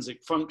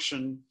intrinsic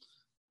function.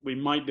 We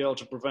might be able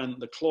to prevent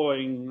the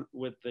clawing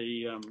with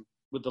the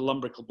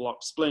lumbrical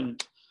block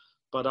splint,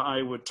 but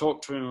I would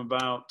talk to him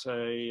about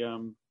a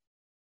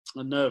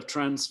nerve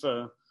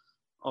transfer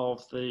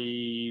of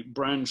the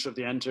branch of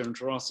the anterior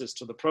interossei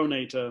to the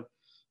pronator,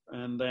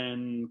 and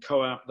then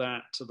coapt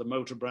that to the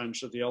motor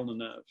branch of the ulnar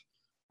nerve.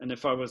 And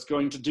if I was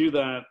going to do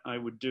that, I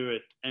would do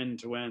it end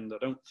to end. I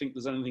don't think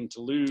there's anything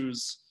to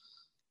lose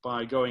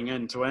by going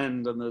end to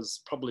end, and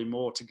there's probably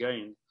more to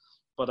gain.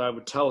 But I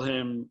would tell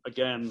him,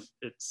 again,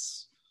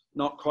 it's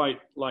not quite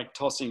like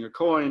tossing a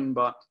coin,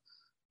 but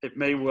it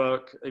may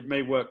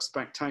work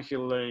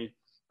spectacularly,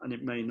 and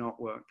it may not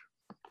work.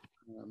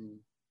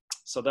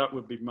 So that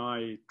would be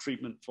my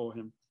treatment for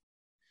him.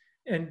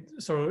 And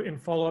so in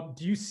follow-up,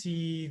 do you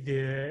see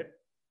the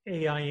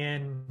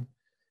AIN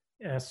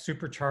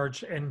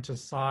supercharged end to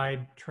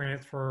side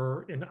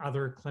transfer in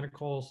other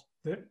clinicals,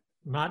 that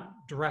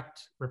not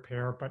direct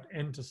repair, but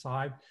end to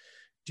side?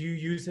 Do you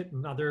use it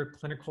in other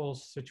clinical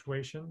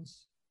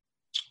situations?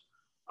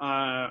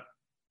 I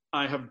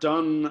have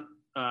done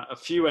a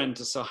few end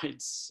to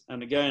sides,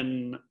 and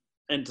again,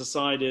 end to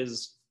side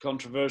is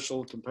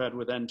controversial compared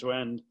with end to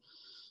end.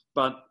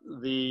 But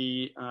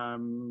the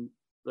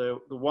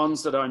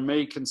ones that I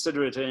may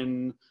consider it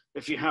in,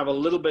 if you have a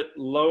little bit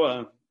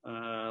lower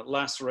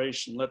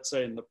laceration, let's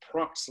say in the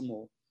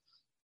proximal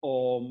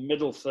or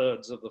middle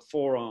thirds of the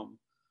forearm,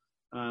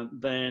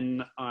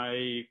 then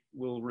I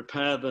will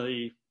repair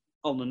the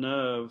ulnar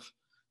nerve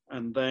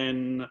and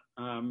then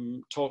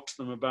talk to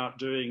them about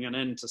doing an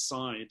end to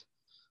side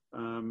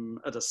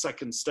at a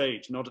second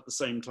stage, not at the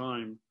same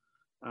time.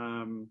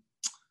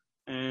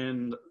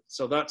 And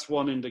so that's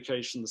one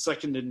indication. The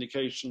second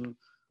indication,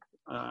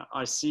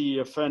 I see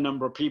a fair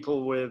number of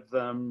people with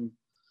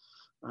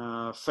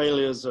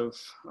failures of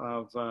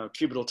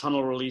cubital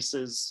tunnel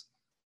releases.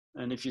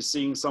 And if you're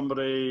seeing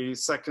somebody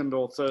second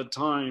or third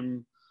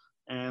time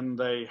and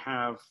they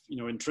have,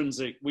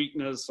 intrinsic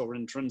weakness or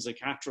intrinsic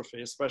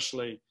atrophy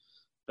especially,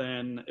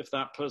 then if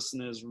that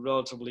person is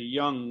relatively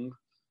young,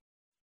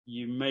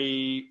 you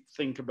may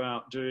think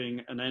about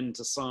doing an end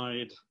to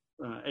side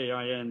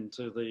AIN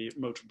to the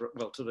motor,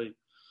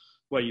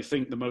 where you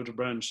think the motor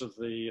branch of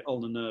the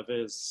ulnar nerve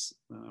is.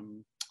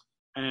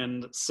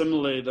 And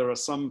similarly, there are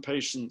some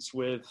patients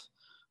with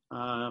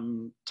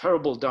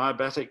terrible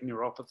diabetic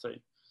neuropathy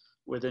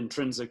with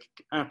intrinsic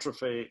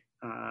atrophy,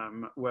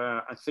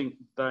 where I think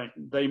that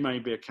they may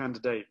be a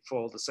candidate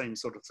for the same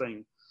sort of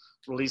thing.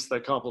 Release their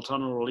carpal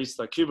tunnel, release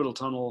their cubital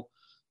tunnel,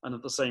 and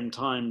at the same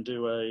time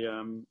do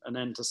an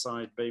end to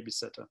side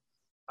babysitter.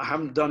 I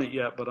haven't done it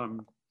yet, but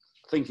I'm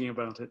thinking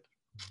about it.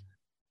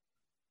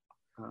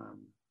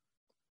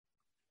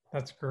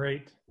 That's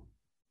great.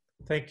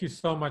 Thank you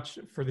so much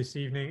for this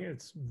evening.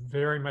 It's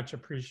very much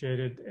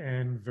appreciated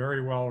and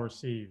very well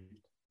received.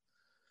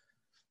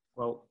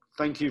 Well,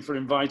 thank you for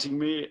inviting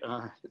me.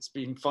 It's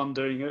been fun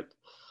doing it.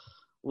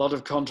 A lot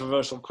of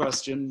controversial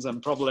questions,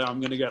 and probably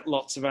I'm going to get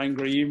lots of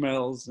angry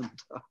emails and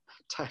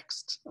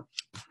text.